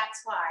 So that's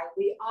why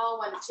we all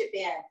want to chip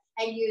in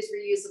and use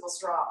reusable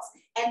straws.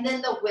 And then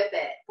the Whip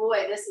It.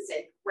 Boy, this is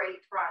a great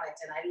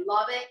product, and I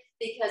love it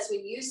because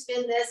when you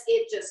spin this,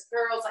 it just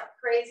curls like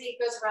crazy.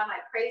 It goes around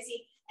like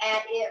crazy, and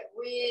it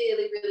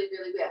really, really,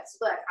 really whips.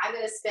 Look, I'm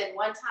going to spin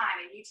one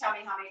time, and you tell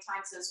me how many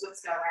times those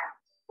whips go around.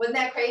 Wasn't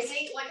that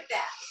crazy? Look at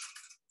that.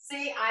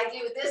 See, I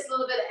do this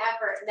little bit of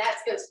effort, and that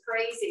goes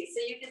crazy.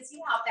 So you can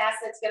see how fast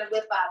that's going to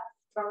whip up.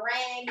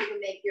 Meringue, you can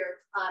make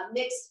your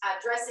mixed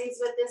dressings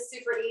with this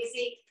super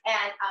easy,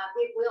 and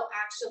it will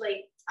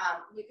actually,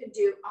 you can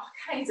do all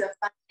kinds of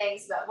fun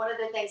things, but one of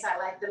the things I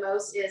like the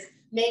most is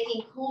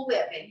making Cool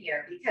Whip in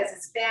here because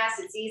it's fast,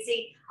 it's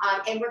easy,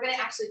 and we're going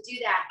to actually do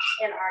that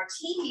in our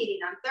team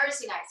meeting on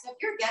Thursday night. So if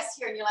you're a guest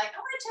here and you're like,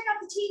 I want to check out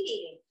the team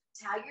meeting,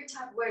 tell your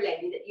Tupperware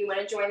lady that you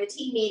want to join the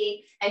team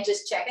meeting and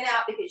just check it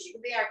out because you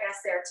can be our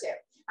guest there too.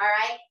 All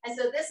right. And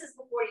so this is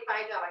the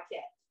 $45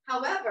 kit.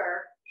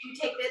 However, you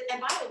take this,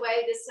 and by the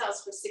way, this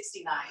sells for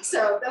 $69.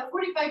 So the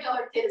 $45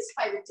 kit is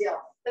quite a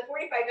deal. The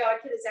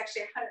 $45 kit is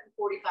actually a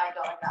 $145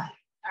 value.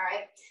 All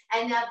right.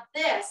 And now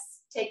this,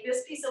 take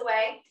this piece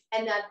away,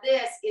 and now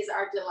this is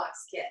our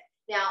deluxe kit.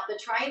 Now the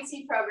Try and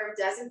See program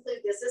does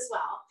include this as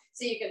well.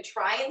 So you can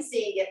try and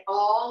see and get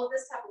all of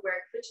this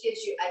Tupperware, which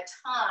gives you a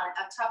ton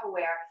of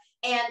Tupperware.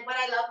 And what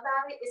I love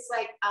about it is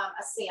like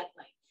a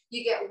sampling.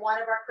 You get one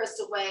of our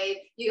Crystal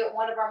Wave, you get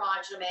one of our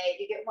Modular Made,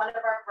 you get one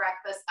of our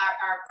breakfast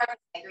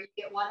maker, you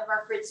get one of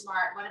our Fridge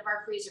Smart, one of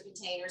our freezer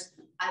containers.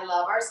 I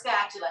love our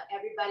spatula.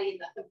 Everybody in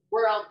the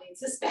world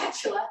needs a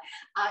spatula.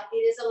 It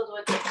is a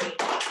little addicting.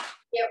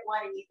 You get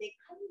one and you think,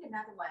 I need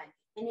another one.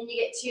 And then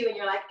you get 2 and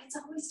you're like, it's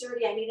always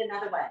dirty, I need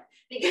another one.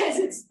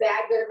 Because it's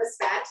that good of a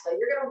spatula.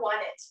 You're gonna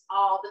want it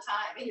all the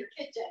time in your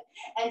kitchen.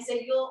 And so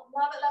you'll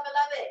love it, love it,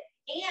 love it.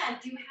 And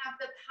you have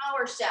the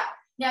Power Chef.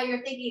 Now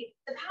you're thinking,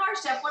 the Power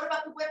Chef, what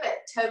about the Whip It?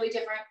 Totally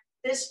different.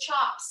 This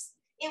chops.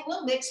 It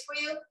will mix for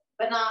you,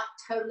 but not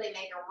totally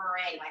make a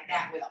meringue like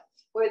that will.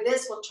 Where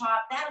this will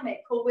chop, that'll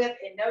make Cool Whip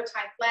in no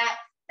time flat.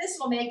 This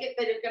will make it,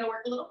 but it's gonna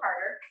work a little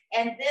harder.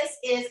 And this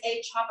is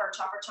a chopper.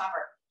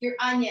 your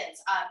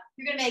onions.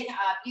 You're gonna make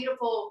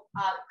beautiful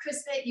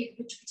crispy. You can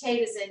put your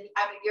potatoes in,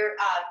 your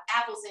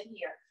apples in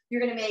here. You're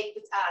gonna make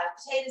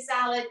potato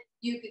salad.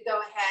 You could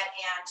go ahead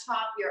and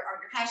chop your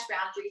hash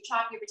browns, or you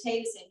chop your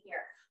potatoes in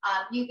here.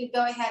 You could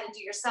go ahead and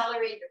do your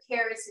celery and your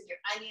carrots and your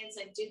onions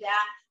and do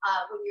that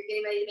when you're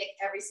getting ready to make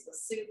every single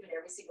soup and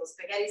every single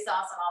spaghetti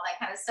sauce and all that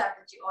kind of stuff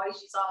that you always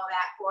use all of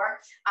that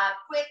for.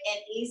 Quick and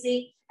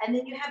easy. And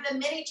then you have the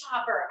mini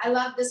chopper. I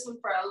love this one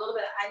for a little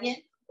bit of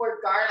onion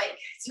or garlic.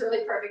 It's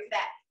really perfect for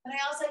that. But I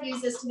also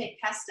use this to make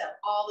pesto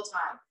all the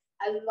time.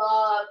 I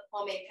love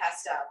homemade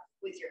pesto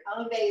with your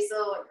own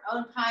basil, your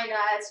own pine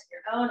nuts,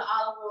 your own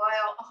olive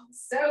oil. Oh,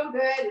 so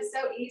good. It's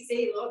so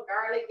easy. A little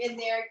garlic in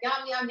there.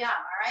 Yum, yum, yum.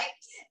 All right.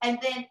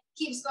 And then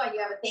keeps going.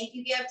 You have a thank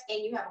you gift,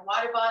 and you have a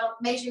water bottle,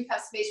 measuring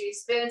cups, measuring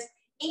spoons,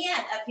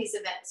 and a piece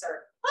of mint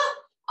syrup. Oh,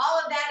 all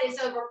of that is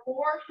over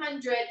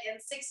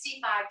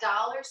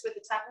 $465 with the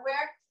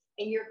Tupperware,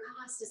 and your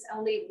cost is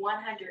only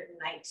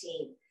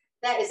 $119.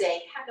 That is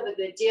a heck of a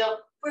good deal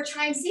for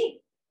try and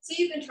see. So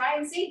you can try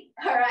and see,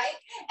 all right?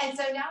 And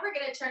so now we're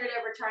gonna turn it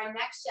over to our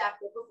next chef.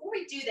 But before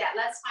we do that,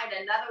 let's find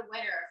another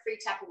winner of free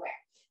Tupperware.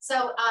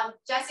 So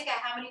Jessica,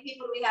 how many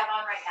people do we have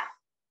on right now?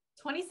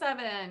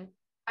 27.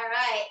 All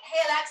right.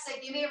 Hey, Alexa,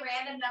 give me a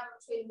random number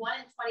between 1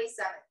 and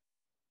 27.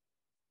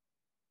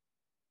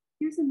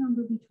 Here's a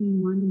number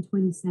between 1 and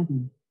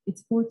 27.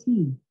 It's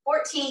 14.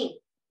 14.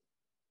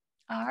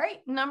 All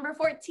right, number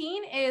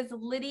 14 is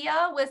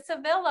Lydia with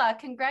Sevilla.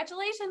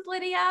 Congratulations,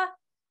 Lydia.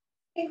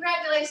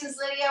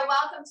 Congratulations, Lydia.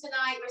 Welcome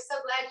tonight. We're so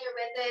glad you're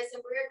with us, and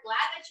we're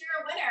glad that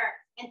you're a winner.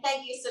 And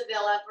thank you,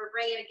 Sevilla, for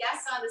bringing a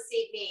guest on this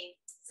evening.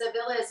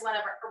 Sevilla is one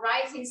of our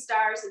rising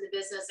stars in the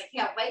business. I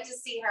can't wait to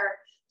see her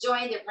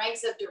join the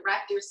ranks of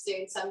directors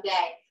soon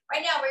someday.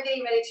 Right now, we're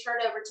getting ready to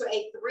turn over to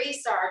a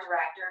 3-star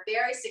director,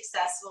 very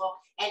successful.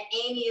 And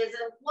Amy is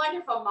a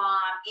wonderful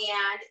mom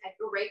and a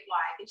great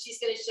wife. And she's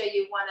going to show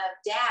you one of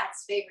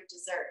Dad's favorite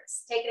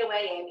desserts. Take it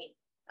away, Amy.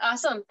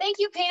 Awesome. Thank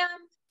you, Pam.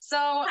 So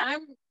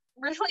I'm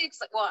really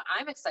excited. Well,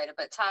 I'm excited,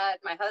 but Todd,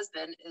 my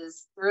husband,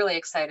 is really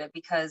excited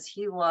because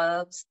he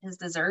loves his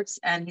desserts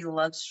and he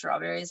loves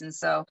strawberries. And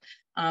so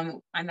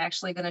I'm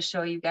actually going to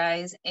show you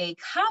guys a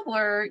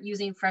cobbler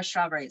using fresh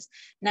strawberries.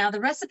 Now, the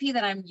recipe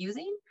that I'm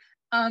using,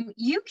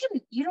 you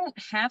don't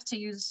have to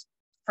use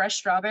fresh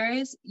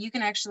strawberries. You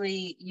can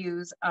actually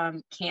use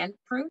canned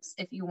fruits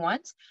if you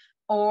want,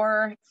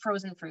 or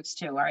frozen fruits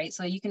too. All right.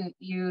 So you can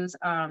use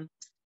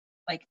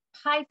like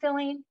pie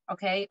filling,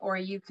 okay, or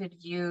you could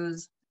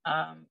use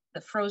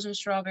the frozen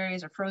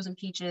strawberries or frozen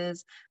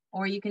peaches,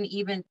 or you can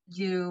even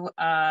do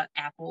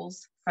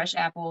apples, fresh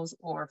apples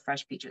or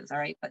fresh peaches. All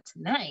right. But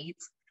tonight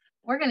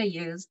we're going to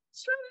use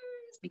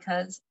strawberries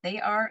because they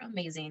are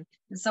amazing.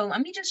 And so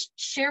let me just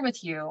share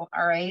with you.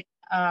 All right.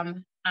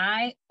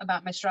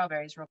 About my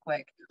strawberries real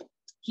quick.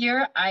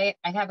 Here, I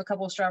have a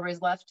couple of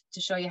strawberries left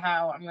to show you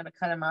how I'm going to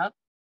cut them up.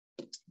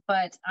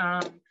 But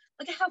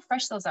look at how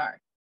fresh those are.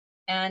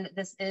 And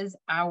this is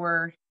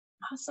our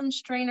awesome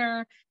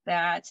strainer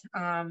that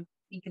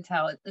you can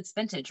tell it's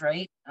vintage,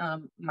 right?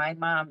 My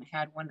mom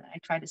had one that I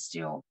tried to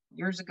steal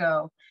years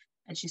ago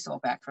and she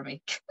sold back for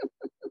me.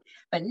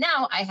 But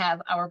now I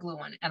have our blue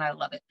one and I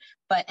love it.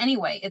 But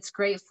anyway, it's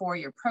great for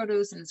your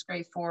produce and it's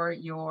great for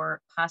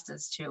your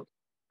pastas too.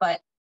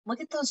 But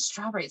look at those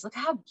strawberries. Look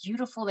how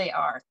beautiful they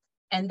are.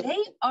 And they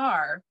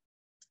are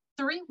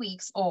 3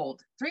 weeks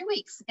old, 3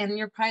 weeks. And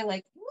you're probably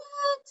like,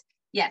 what?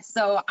 Yes.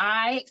 So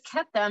I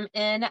kept them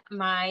in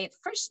my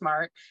Fridge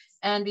Smart.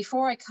 And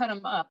before I cut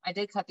them up, I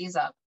did cut these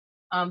up.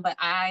 But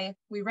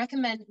we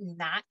recommend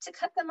not to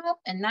cut them up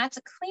and not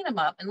to clean them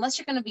up unless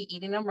you're going to be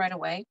eating them right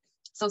away.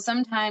 So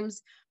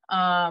sometimes,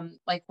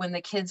 like when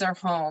the kids are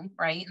home,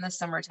 right, in the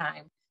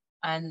summertime,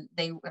 and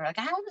they were like,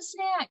 I have a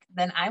snack,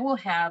 then I will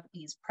have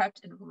these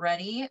prepped and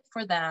ready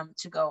for them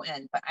to go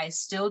in, but I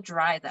still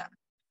dry them,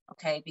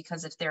 okay,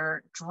 because if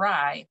they're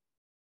dry,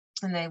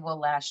 then they will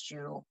last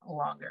you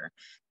longer.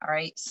 All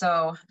right,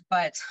 so,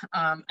 but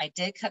I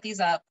did cut these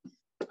up,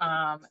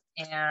 and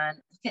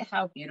look at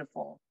how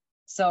beautiful.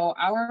 So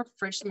our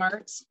Fridge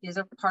Smarts is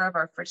a part of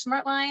our Fridge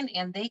Smart line,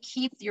 and they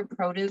keep your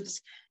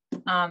produce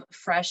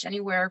fresh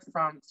anywhere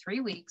from 3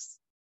 weeks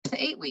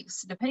to 8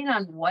 weeks, depending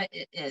on what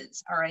it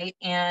is. All right.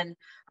 And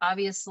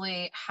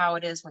obviously how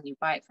it is when you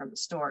buy it from the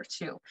store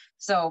too.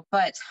 So,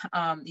 but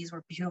these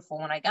were beautiful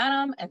when I got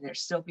them and they're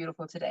still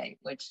beautiful today,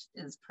 which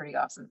is pretty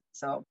awesome.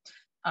 So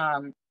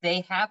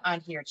they have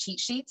on here cheat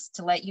sheets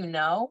to let you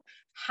know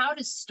how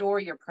to store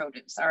your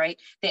produce. All right.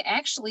 They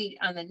actually,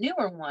 on the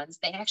newer ones,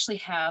 they actually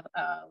have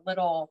a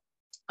little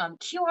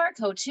QR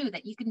code too,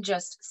 that you can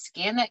just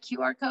scan that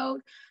QR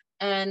code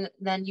and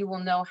then you will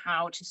know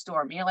how to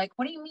store them. You're like,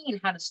 what do you mean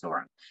how to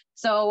store them?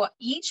 So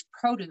each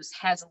produce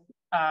has,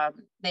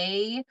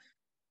 they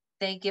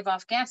give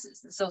off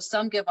gases. So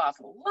some give off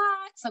a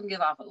lot, some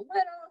give off a little,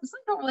 some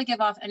don't really give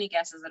off any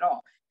gases at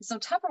all. So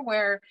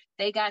Tupperware,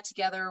 they got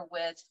together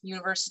with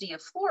University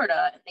of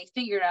Florida and they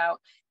figured out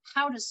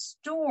how to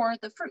store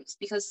the fruits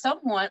because some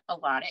want a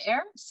lot of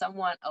air, some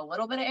want a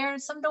little bit of air,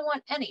 and some don't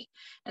want any.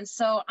 And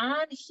so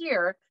on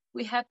here,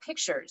 we have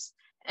pictures.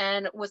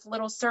 and with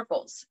little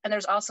circles. And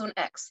there's also an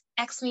X.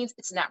 X means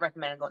it's not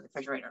recommended to go in the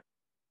refrigerator.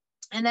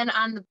 And then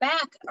on the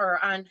back,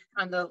 or on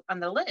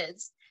the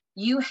lids,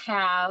 you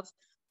have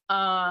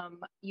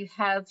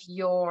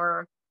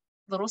your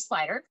little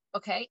slider,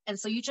 okay? And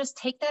so you just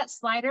take that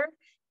slider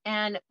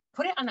and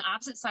put it on the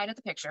opposite side of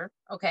the picture,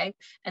 okay?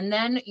 And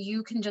then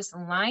you can just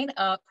line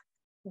up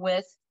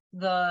with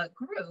the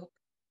group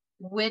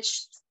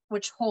which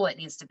hole it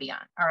needs to be on,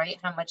 all right?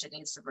 How much it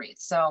needs to breathe.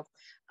 So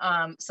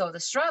so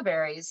the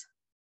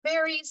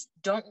berries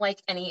don't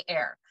like any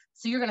air.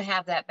 So you're gonna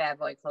have that bad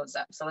boy closed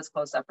up. So it's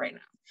closed up right now,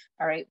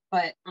 all right?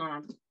 But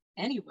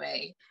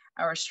anyway,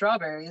 our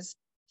strawberries,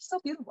 so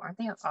beautiful, aren't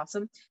they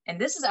awesome? And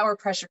this is our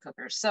pressure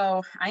cooker.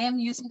 So I am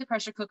using the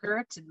pressure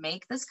cooker to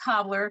make this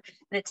cobbler,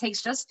 and it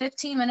takes just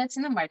 15 minutes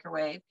in the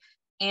microwave.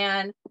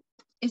 And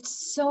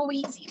it's so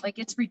easy, like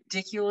it's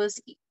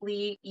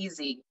ridiculously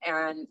easy.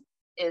 And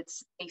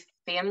it's a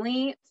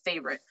family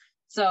favorite.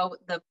 So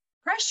the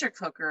pressure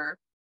cooker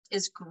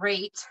is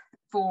great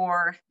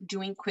for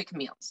doing quick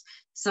meals.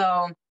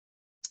 So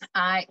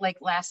like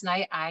last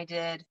night I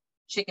did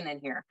chicken in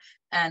here,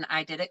 and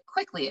I did it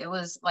quickly. It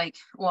was like,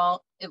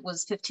 well, it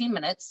was 15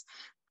 minutes.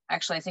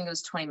 Actually, I think it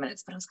was 20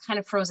 minutes, but it was kind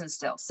of frozen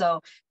still.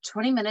 So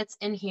 20 minutes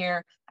in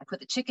here, I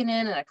put the chicken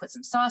in and I put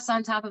some sauce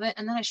on top of it,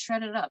 and then I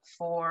shredded it up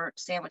for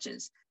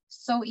sandwiches.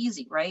 So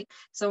easy, right?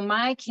 So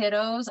my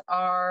kiddos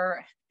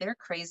they're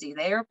crazy.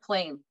 They're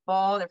playing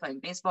ball, they're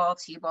playing baseball,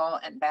 t-ball,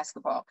 and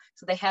basketball.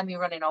 So they have me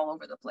running all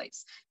over the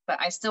place, but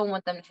I still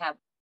want them to have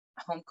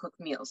home cooked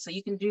meals. So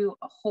you can do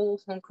a whole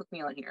home cooked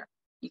meal in here.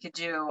 You could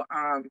do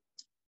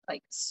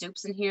like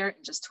soups in here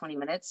in just 20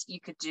 minutes. You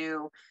could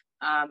do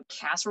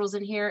casseroles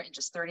in here in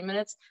just 30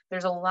 minutes.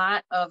 There's a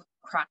lot of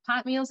crock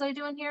pot meals I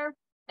do in here,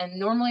 and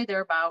normally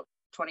they're about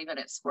 20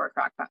 minutes for a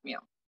crock pot meal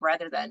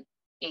rather than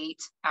 8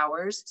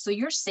 hours. So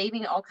you're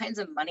saving all kinds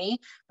of money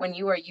when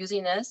you are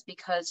using this,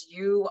 because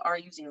you are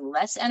using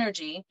less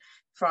energy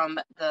from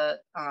the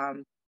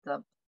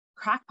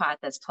crock pot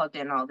that's plugged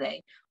in all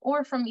day,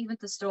 or from even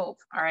the stove.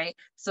 All right.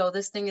 So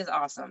this thing is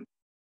awesome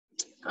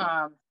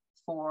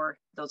for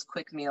those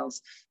quick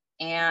meals,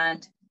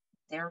 and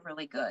they're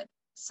really good.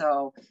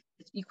 So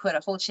you put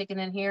a whole chicken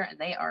in here and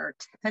they are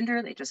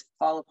tender. They just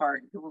fall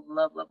apart. You will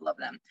love, love, love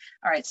them.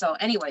 All right. So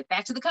anyway,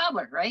 back to the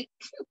cobbler, right?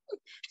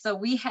 So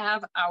we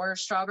have our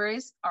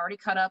strawberries already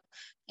cut up,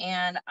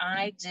 and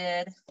I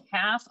did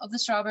half of the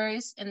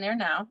strawberries in there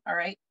now. All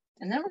right.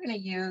 And then we're going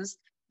to use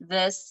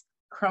this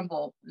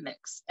crumble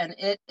mix, and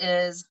it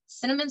is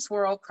cinnamon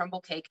swirl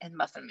crumble cake and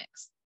muffin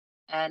mix.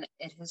 And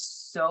it is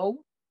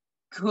so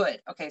good.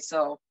 Okay.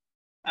 So,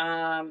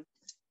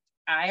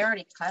 I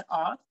already cut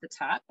off the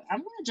top. I'm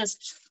going to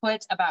just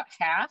put about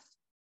half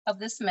of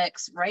this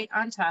mix right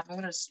on top. I'm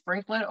going to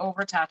sprinkle it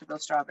over top of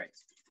those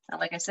strawberries. Now,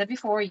 like I said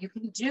before, you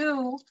can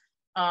do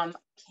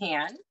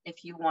can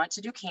if you want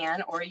to do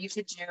can, or you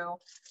could do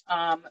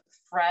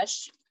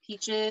fresh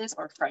peaches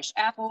or fresh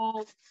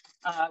apples.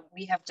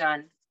 We have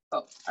done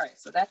both. All right,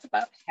 so that's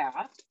about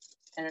half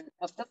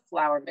of the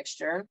flour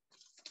mixture.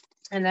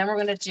 And then we're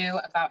going to do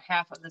about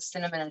half of the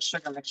cinnamon and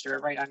sugar mixture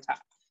right on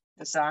top.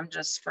 And so I'm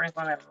just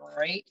sprinkling it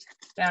right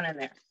down in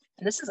there.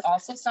 And this is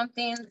also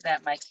something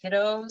that my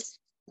kiddos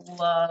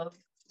love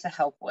to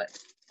help with.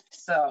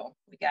 So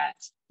we got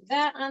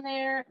that on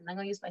there, and I'm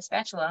going to use my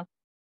spatula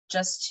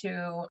just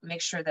to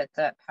make sure that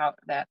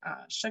that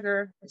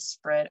sugar is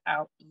spread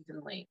out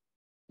evenly.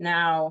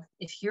 Now,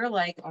 if you're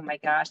like, oh my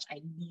gosh,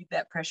 I need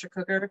that pressure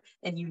cooker,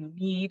 and you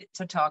need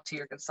to talk to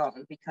your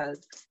consultant,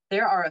 because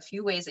there are a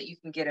few ways that you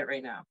can get it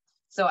right now.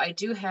 So I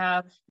do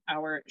have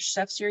our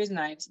Chef Series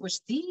knives,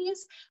 which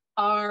these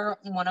are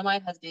one of my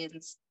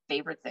husband's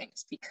favorite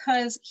things,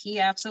 because he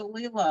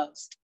absolutely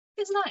loves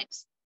his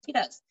knives. He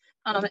does.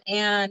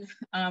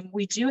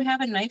 We do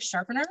have a knife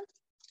sharpener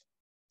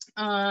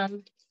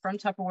from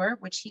Tupperware,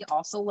 which he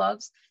also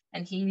loves.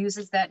 And he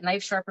uses that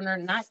knife sharpener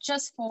not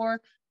just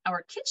for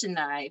our kitchen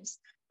knives,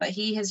 but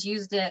he has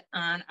used it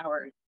on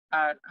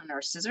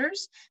our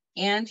scissors,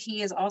 and he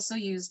has also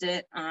used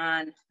it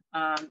on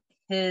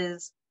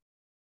his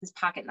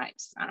pocket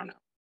knives. I don't know,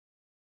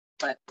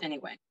 but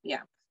anyway,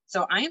 yeah.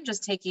 So I am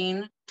just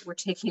we're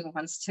taking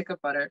 1 stick of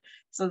butter.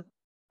 So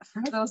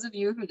for those of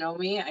you who know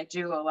me, I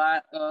do a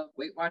lot of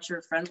Weight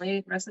Watcher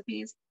friendly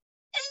recipes.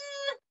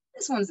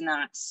 This one's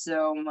not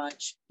so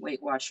much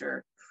Weight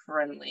Watcher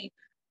friendly.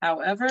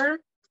 However,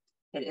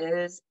 it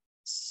is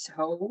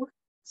so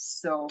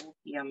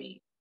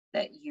yummy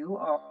that you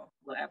all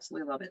will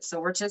absolutely love it. So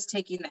we're just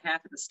taking the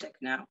half of the stick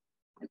now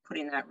and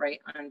putting that right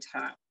on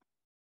top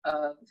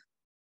of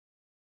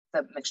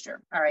the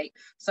mixture. All right.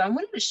 So I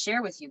wanted to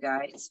share with you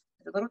guys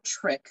a little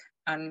trick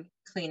on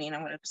cleaning.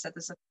 I'm going to set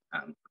this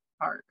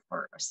apart,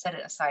 or set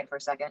it aside for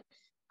a second,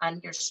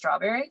 on your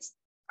strawberries.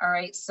 All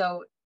right.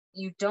 So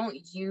you don't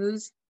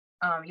lose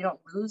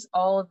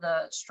all of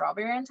the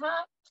strawberry on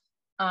top.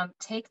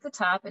 Take the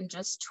top and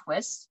just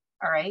twist.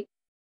 All right.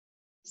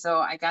 So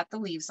I got the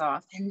leaves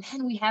off, and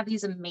then we have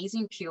these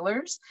amazing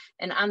peelers,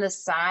 and on the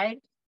side,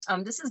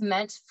 This is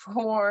meant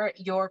for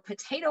your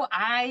potato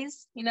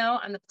eyes, you know,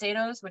 on the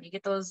potatoes, when you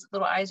get those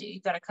little eyes you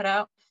got to cut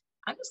out.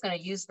 I'm just going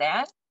to use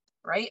that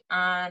right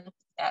on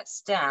that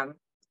stem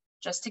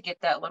just to get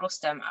that little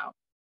stem out.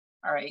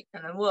 All right.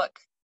 And then look,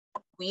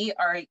 we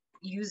are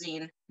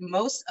using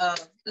most of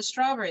the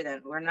strawberry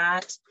then. We're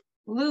not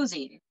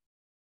losing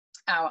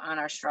out on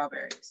our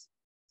strawberries.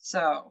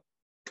 So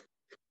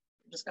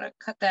I'm just going to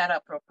cut that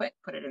up real quick,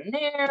 put it in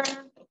there,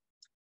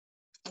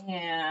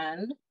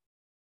 and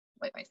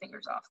wipe my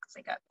fingers off because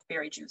they got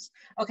berry juice.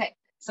 Okay,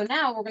 so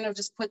now we're going to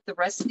just put the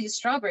rest of these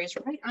strawberries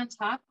right on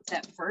top of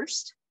that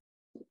first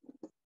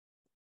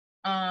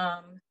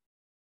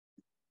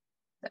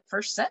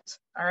set.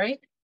 All right,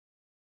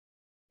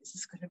 this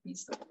is going to be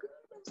so good.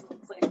 I'm so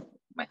excited.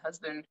 My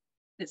husband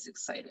is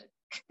excited.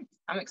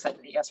 I'm excited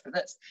he asked for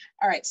this.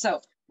 All right,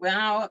 so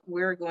now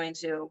we're going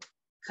to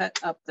cut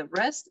up the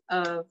rest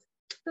of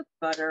the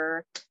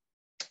butter,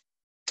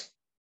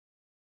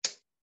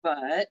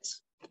 but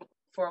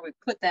before we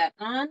put that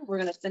on, we're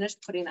going to finish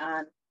putting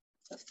on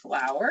the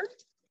flour,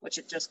 which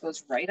it just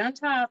goes right on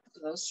top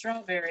of those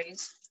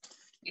strawberries.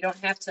 You don't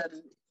have to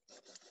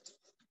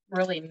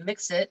really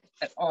mix it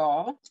at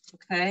all,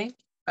 okay?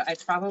 But I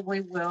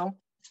probably will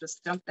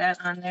just dump that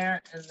on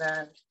there and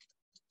then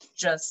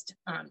just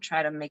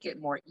try to make it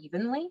more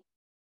evenly.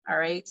 All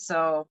right,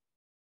 so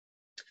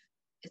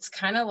it's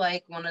kind of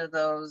like one of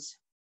those,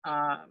 what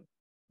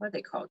are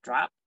they called?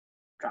 Drop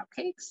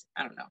cakes?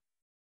 I don't know.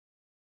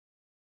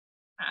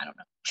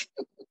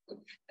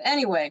 But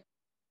anyway,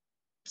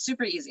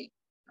 super easy,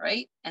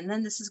 right? And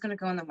then this is going to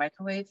go in the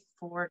microwave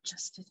for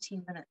just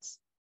 15 minutes.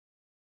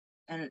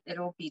 And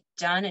it'll be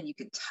done, and you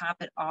can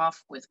top it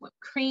off with whipped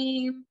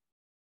cream,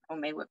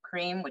 homemade whipped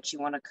cream, which you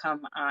want to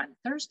come on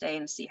Thursday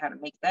and see how to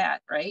make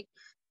that, right?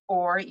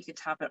 Or you could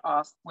top it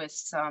off with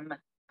some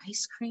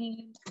ice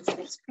cream.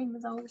 Ice cream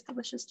is always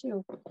delicious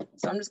too.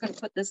 So I'm just going to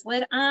put this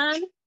lid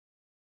on.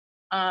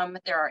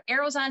 There are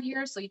arrows on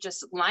here, so you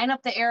just line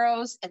up the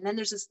arrows, and then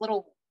there's this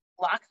little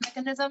lock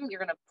mechanism. You're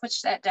going to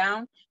push that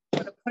down.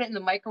 You're going to put it in the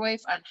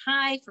microwave on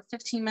high for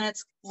 15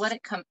 minutes, let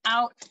it come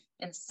out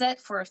and set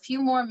for a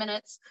few more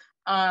minutes,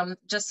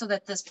 just so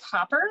that this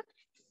popper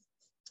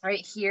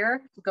right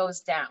here goes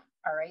down.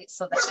 All right,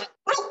 so that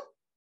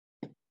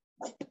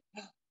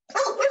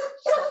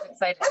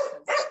excited.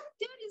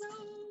 Daddy's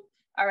home.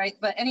 All right,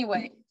 but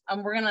anyway,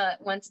 we're gonna,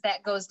 once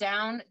that goes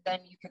down, then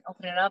you can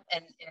open it up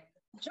and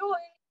enjoy.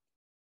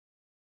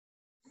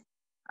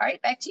 All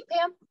right, back to you,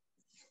 Pam.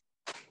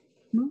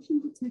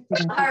 Motion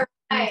detected. All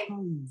right.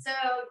 So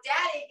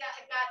Daddy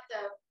got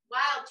the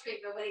wild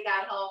treatment when he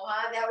got home,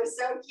 huh? That was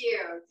so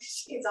cute.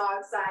 She's all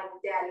excited.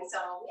 Daddy's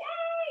home.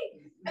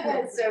 Yay!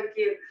 That's so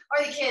cute.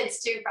 Or the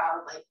kids too,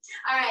 probably.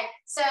 All right.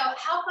 So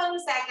how fun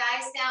was that,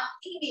 guys? Now,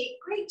 Amy,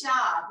 great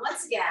job.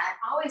 Once again,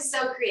 always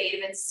so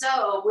creative and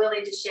so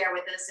willing to share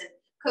with us and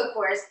cook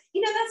for us.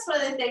 You know, that's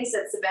one of the things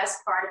that's the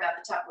best part about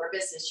the Tupperware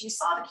business. You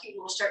saw the cute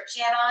little shirt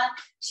she had on.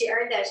 She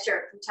earned that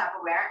shirt from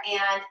Tupperware.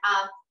 And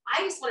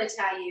I just want to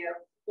tell you,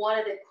 one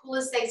of the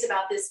coolest things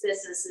about this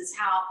business is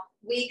how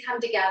we come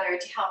together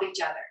to help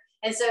each other.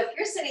 And so if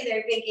you're sitting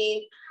there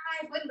thinking,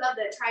 I would love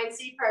the Try and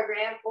See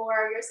program,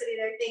 or you're sitting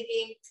there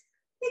thinking,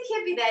 it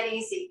can't be that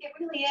easy. It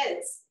really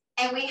is.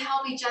 And we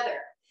help each other.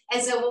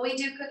 And so when we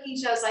do cooking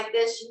shows like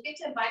this, you get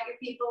to invite your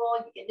people,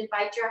 you get to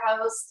invite your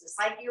hosts, just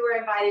like you were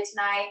invited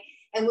tonight,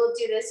 and we'll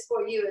do this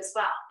for you as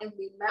well. And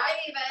we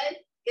might even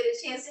get a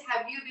chance to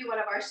have you be one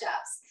of our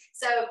chefs.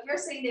 So if you're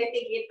sitting there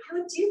thinking, I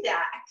would do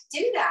that, I could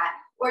do that,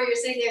 or you're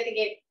sitting there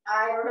thinking,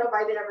 I don't know if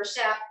I could ever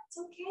chef, it's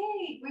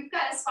okay. We've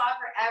got a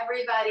spot for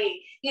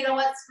everybody. You know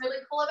what's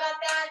really cool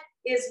about that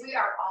is we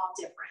are all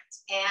different.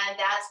 And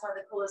that's one of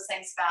the coolest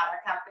things about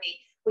our company.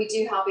 We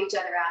do help each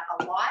other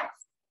out a lot,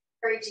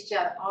 encourage each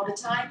other all the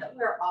time, but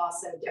we're all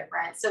so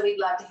different. So we'd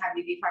love to have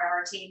you be part of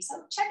our team.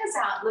 So check us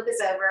out, look us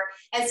over,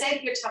 and say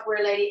to your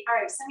Tupperware lady, all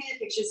right, send me the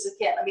pictures of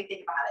the kit. Let me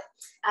think about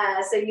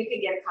it. So you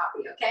can get a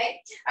copy, okay?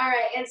 All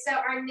right, and so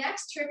our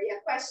next trivia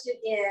question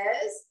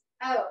is,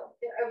 oh,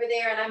 they're over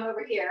there and I'm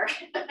over here.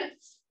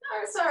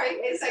 Oh, sorry,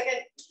 wait a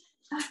second.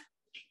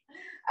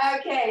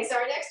 Okay, so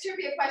our next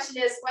trivia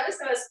question is, what is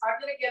the most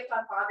popular gift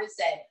on Father's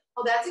Day?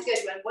 Oh, that's a good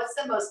one. What's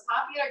the most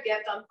popular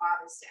gift on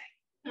Father's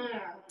Day?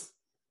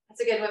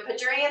 That's a good one.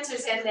 Put your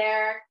answers in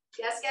there.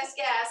 Guess, guess,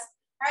 guess.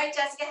 All right,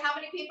 Jessica, how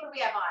many people do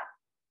we have on?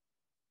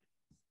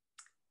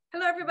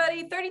 Hello,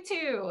 everybody.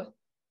 32.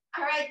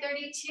 All right,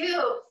 32.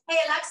 Hey,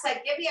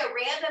 Alexa, give me a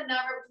random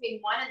number between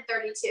 1 and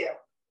 32.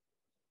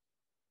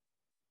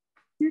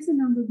 Here's a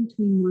number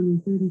between 1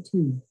 and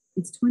 32.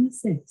 It's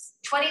 26.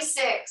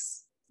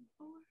 26.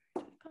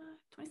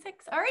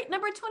 26. All right,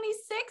 number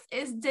 26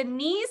 is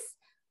Denise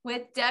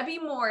with Debbie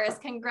Morris.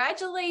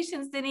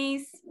 Congratulations,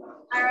 Denise.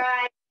 All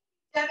right.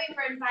 Debbie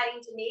for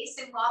inviting Denise,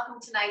 and welcome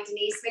tonight,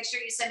 Denise. Make sure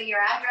you send me your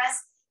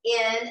address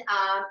in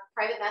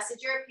private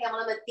messenger,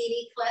 Pamela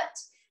Matheny Clipped,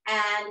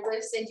 and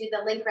we'll send you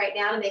the link right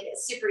now to make it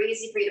super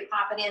easy for you to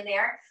pop it in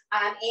there.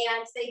 And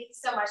thank you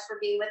so much for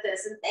being with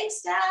us. And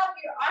thanks, Deb.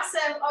 You're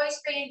awesome. Always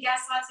bringing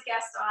guests, lots of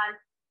guests on.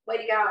 Way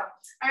to go.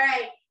 All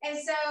right. And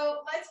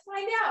so let's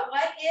find out.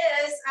 what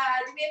is,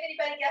 do we have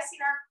anybody guessing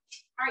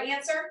our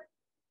answer?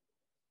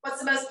 What's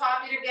the most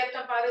popular gift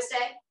on Father's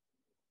Day?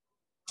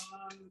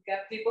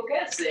 Got people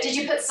guessing. Did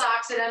you put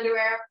socks and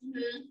underwear?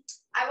 Mm-hmm.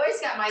 I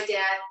always got my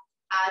dad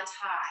a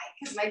tie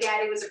because my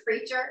daddy was a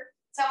preacher.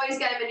 So I always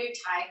got him a new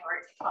tie for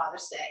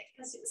Father's Day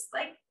because it was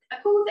like a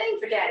cool thing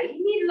for daddy. He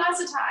needed lots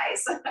of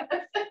ties.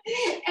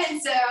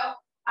 And so,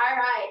 all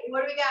right,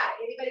 what do we got?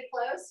 Anybody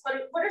close?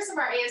 What are some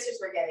of our answers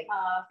we're getting?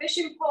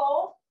 Fishing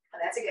pole. Oh,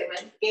 that's a good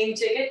one. Game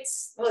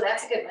tickets. Oh,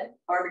 that's a good one.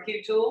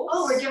 Barbecue tools.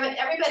 Oh, we're giving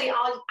everybody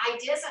all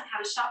ideas on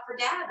how to shop for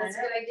dad. That's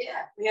a good idea.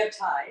 We have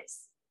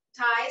ties.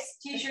 Ties,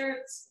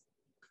 T-shirts.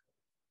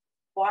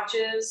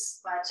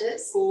 Watches.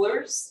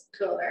 coolers,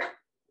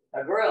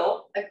 A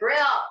grill. a grill,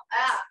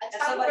 a And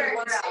somebody Tupperware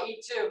wants grill. to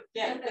eat too.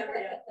 Yeah, there we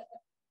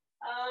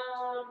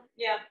go.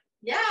 Yeah.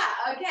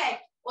 Yeah, okay.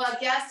 Well,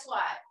 guess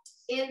what?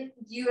 In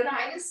the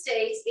United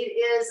States, it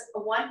is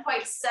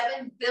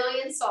 1.7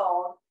 billion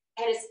sold,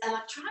 and it's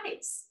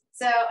electronics.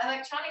 So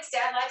electronics,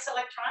 dad likes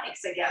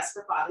electronics, I guess,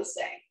 for Father's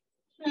Day.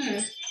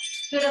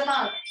 Who'd have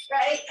thunk,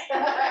 right? All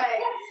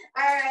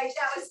right,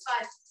 that was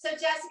fun. So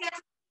Jessica,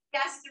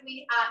 do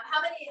we,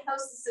 how many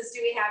hostesses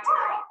do we have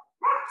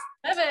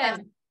tonight?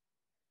 7.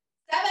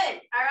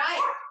 7. All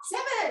right,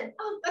 7.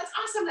 Oh, that's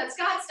awesome. That's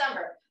God's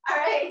number. All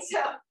right,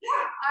 so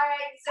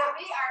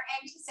we are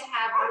anxious to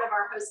have one of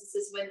our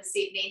hostesses win this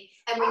evening.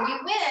 And when you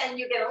win,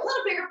 you get a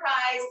little bigger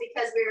prize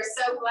because we are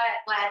so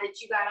glad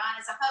that you got on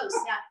as a host.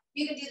 Now,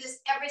 you can do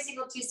this every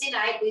single Tuesday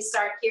night. We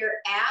start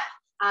here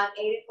at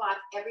 8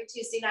 o'clock every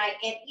Tuesday night.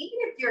 And even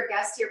if you're a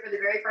guest here for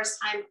the very first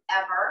time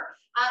ever,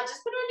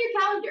 just put it on your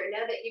calendar.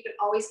 Know that you can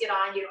always get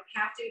on. You don't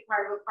have to be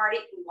part of a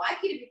party. We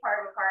like you to be part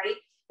of a party,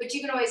 but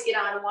you can always get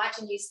on and watch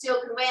and you still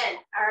can win.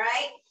 All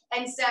right.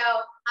 And so,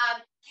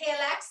 hey,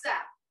 Alexa,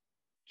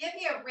 give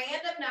me a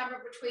random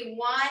number between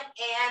 1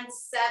 and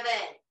 7.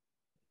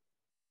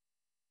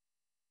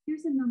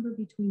 Here's a number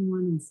between 1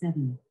 and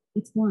 7.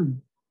 It's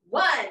 1.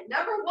 1.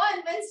 Number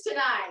 1 wins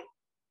tonight.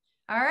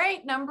 All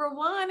right, number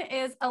 1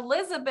 is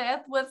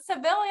Elizabeth with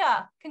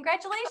Sevilla.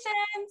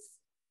 Congratulations.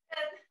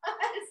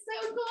 That is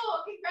so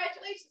cool.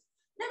 Congratulations.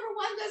 Number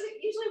 1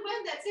 doesn't usually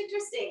win. That's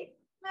interesting.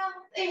 Well,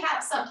 they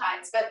have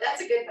sometimes, but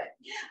that's a good one.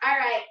 All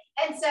right.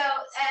 And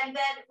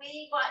then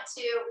we want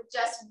to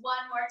just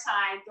one more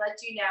time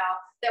let you know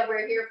that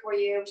we're here for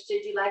you.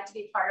 Should you like to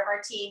be part of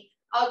our team,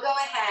 I'll go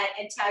ahead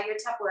and tell your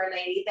Tupperware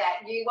lady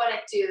that you want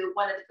to do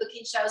one of the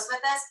cooking shows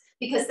with us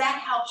because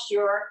that helps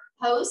your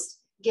host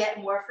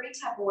get more free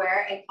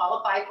Tupperware and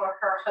qualify for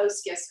her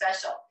host gift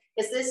special.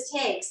 Because this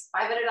takes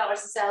 $500 in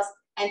sales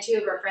and 2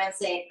 of her friends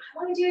saying, I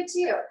want to do it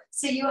too.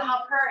 So you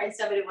help her and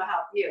somebody will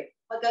help you.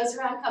 What goes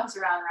around comes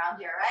around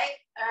here, right?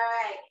 All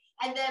right.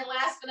 And then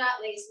last but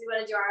not least, we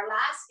want to do our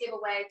last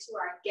giveaway to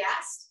our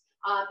guest.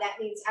 That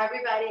means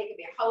everybody, it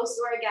could be a host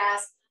or a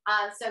guest.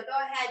 So go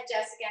ahead,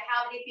 Jessica.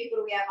 How many people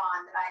do we have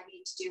on that I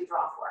need to do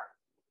draw for?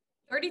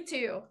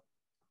 32.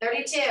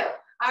 32.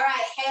 All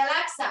right. Hey,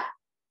 Alexa,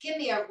 give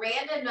me a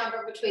random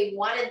number between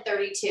 1 and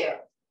 32.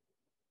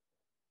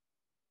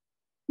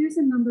 Here's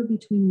a number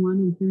between 1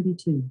 and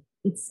 32.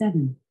 It's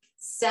 7.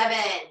 7.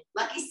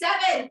 Lucky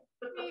 7.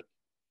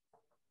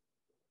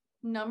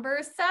 Number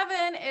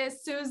 7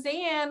 is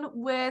Suzanne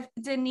with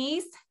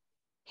Denise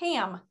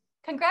Ham.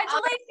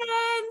 Congratulations,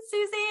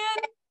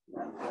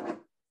 Suzanne.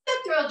 So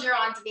thrilled you're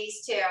on,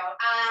 Denise, too.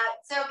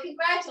 So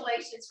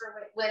congratulations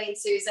for winning,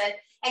 Susan.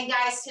 And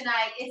guys,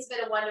 tonight, it's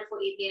been a wonderful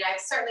evening. I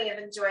certainly have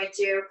enjoyed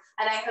you,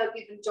 and I hope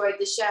you've enjoyed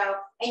the show.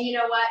 And you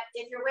know what?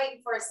 If you're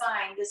waiting for a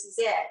sign, this is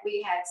it.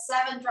 We had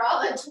 7 draw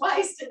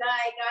twice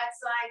tonight, got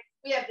signed.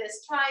 We have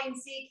this try and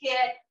see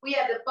kit. We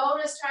have the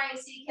bonus try and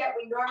see kit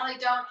we normally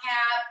don't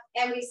have.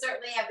 And we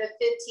certainly have the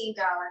 $15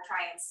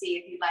 try and see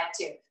if you'd like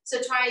to.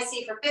 So try and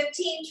see for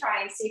 15,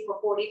 try and see for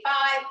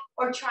 45,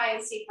 or try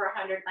and see for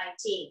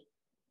 119.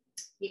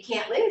 You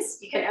can't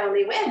lose. You can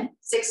only win.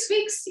 6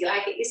 weeks. You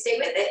like it, you stay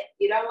with it.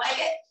 You don't like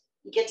it,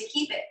 you get to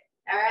keep it.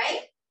 All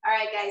right? All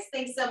right, guys.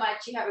 Thanks so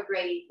much. You have a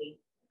great evening.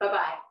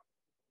 Bye-bye.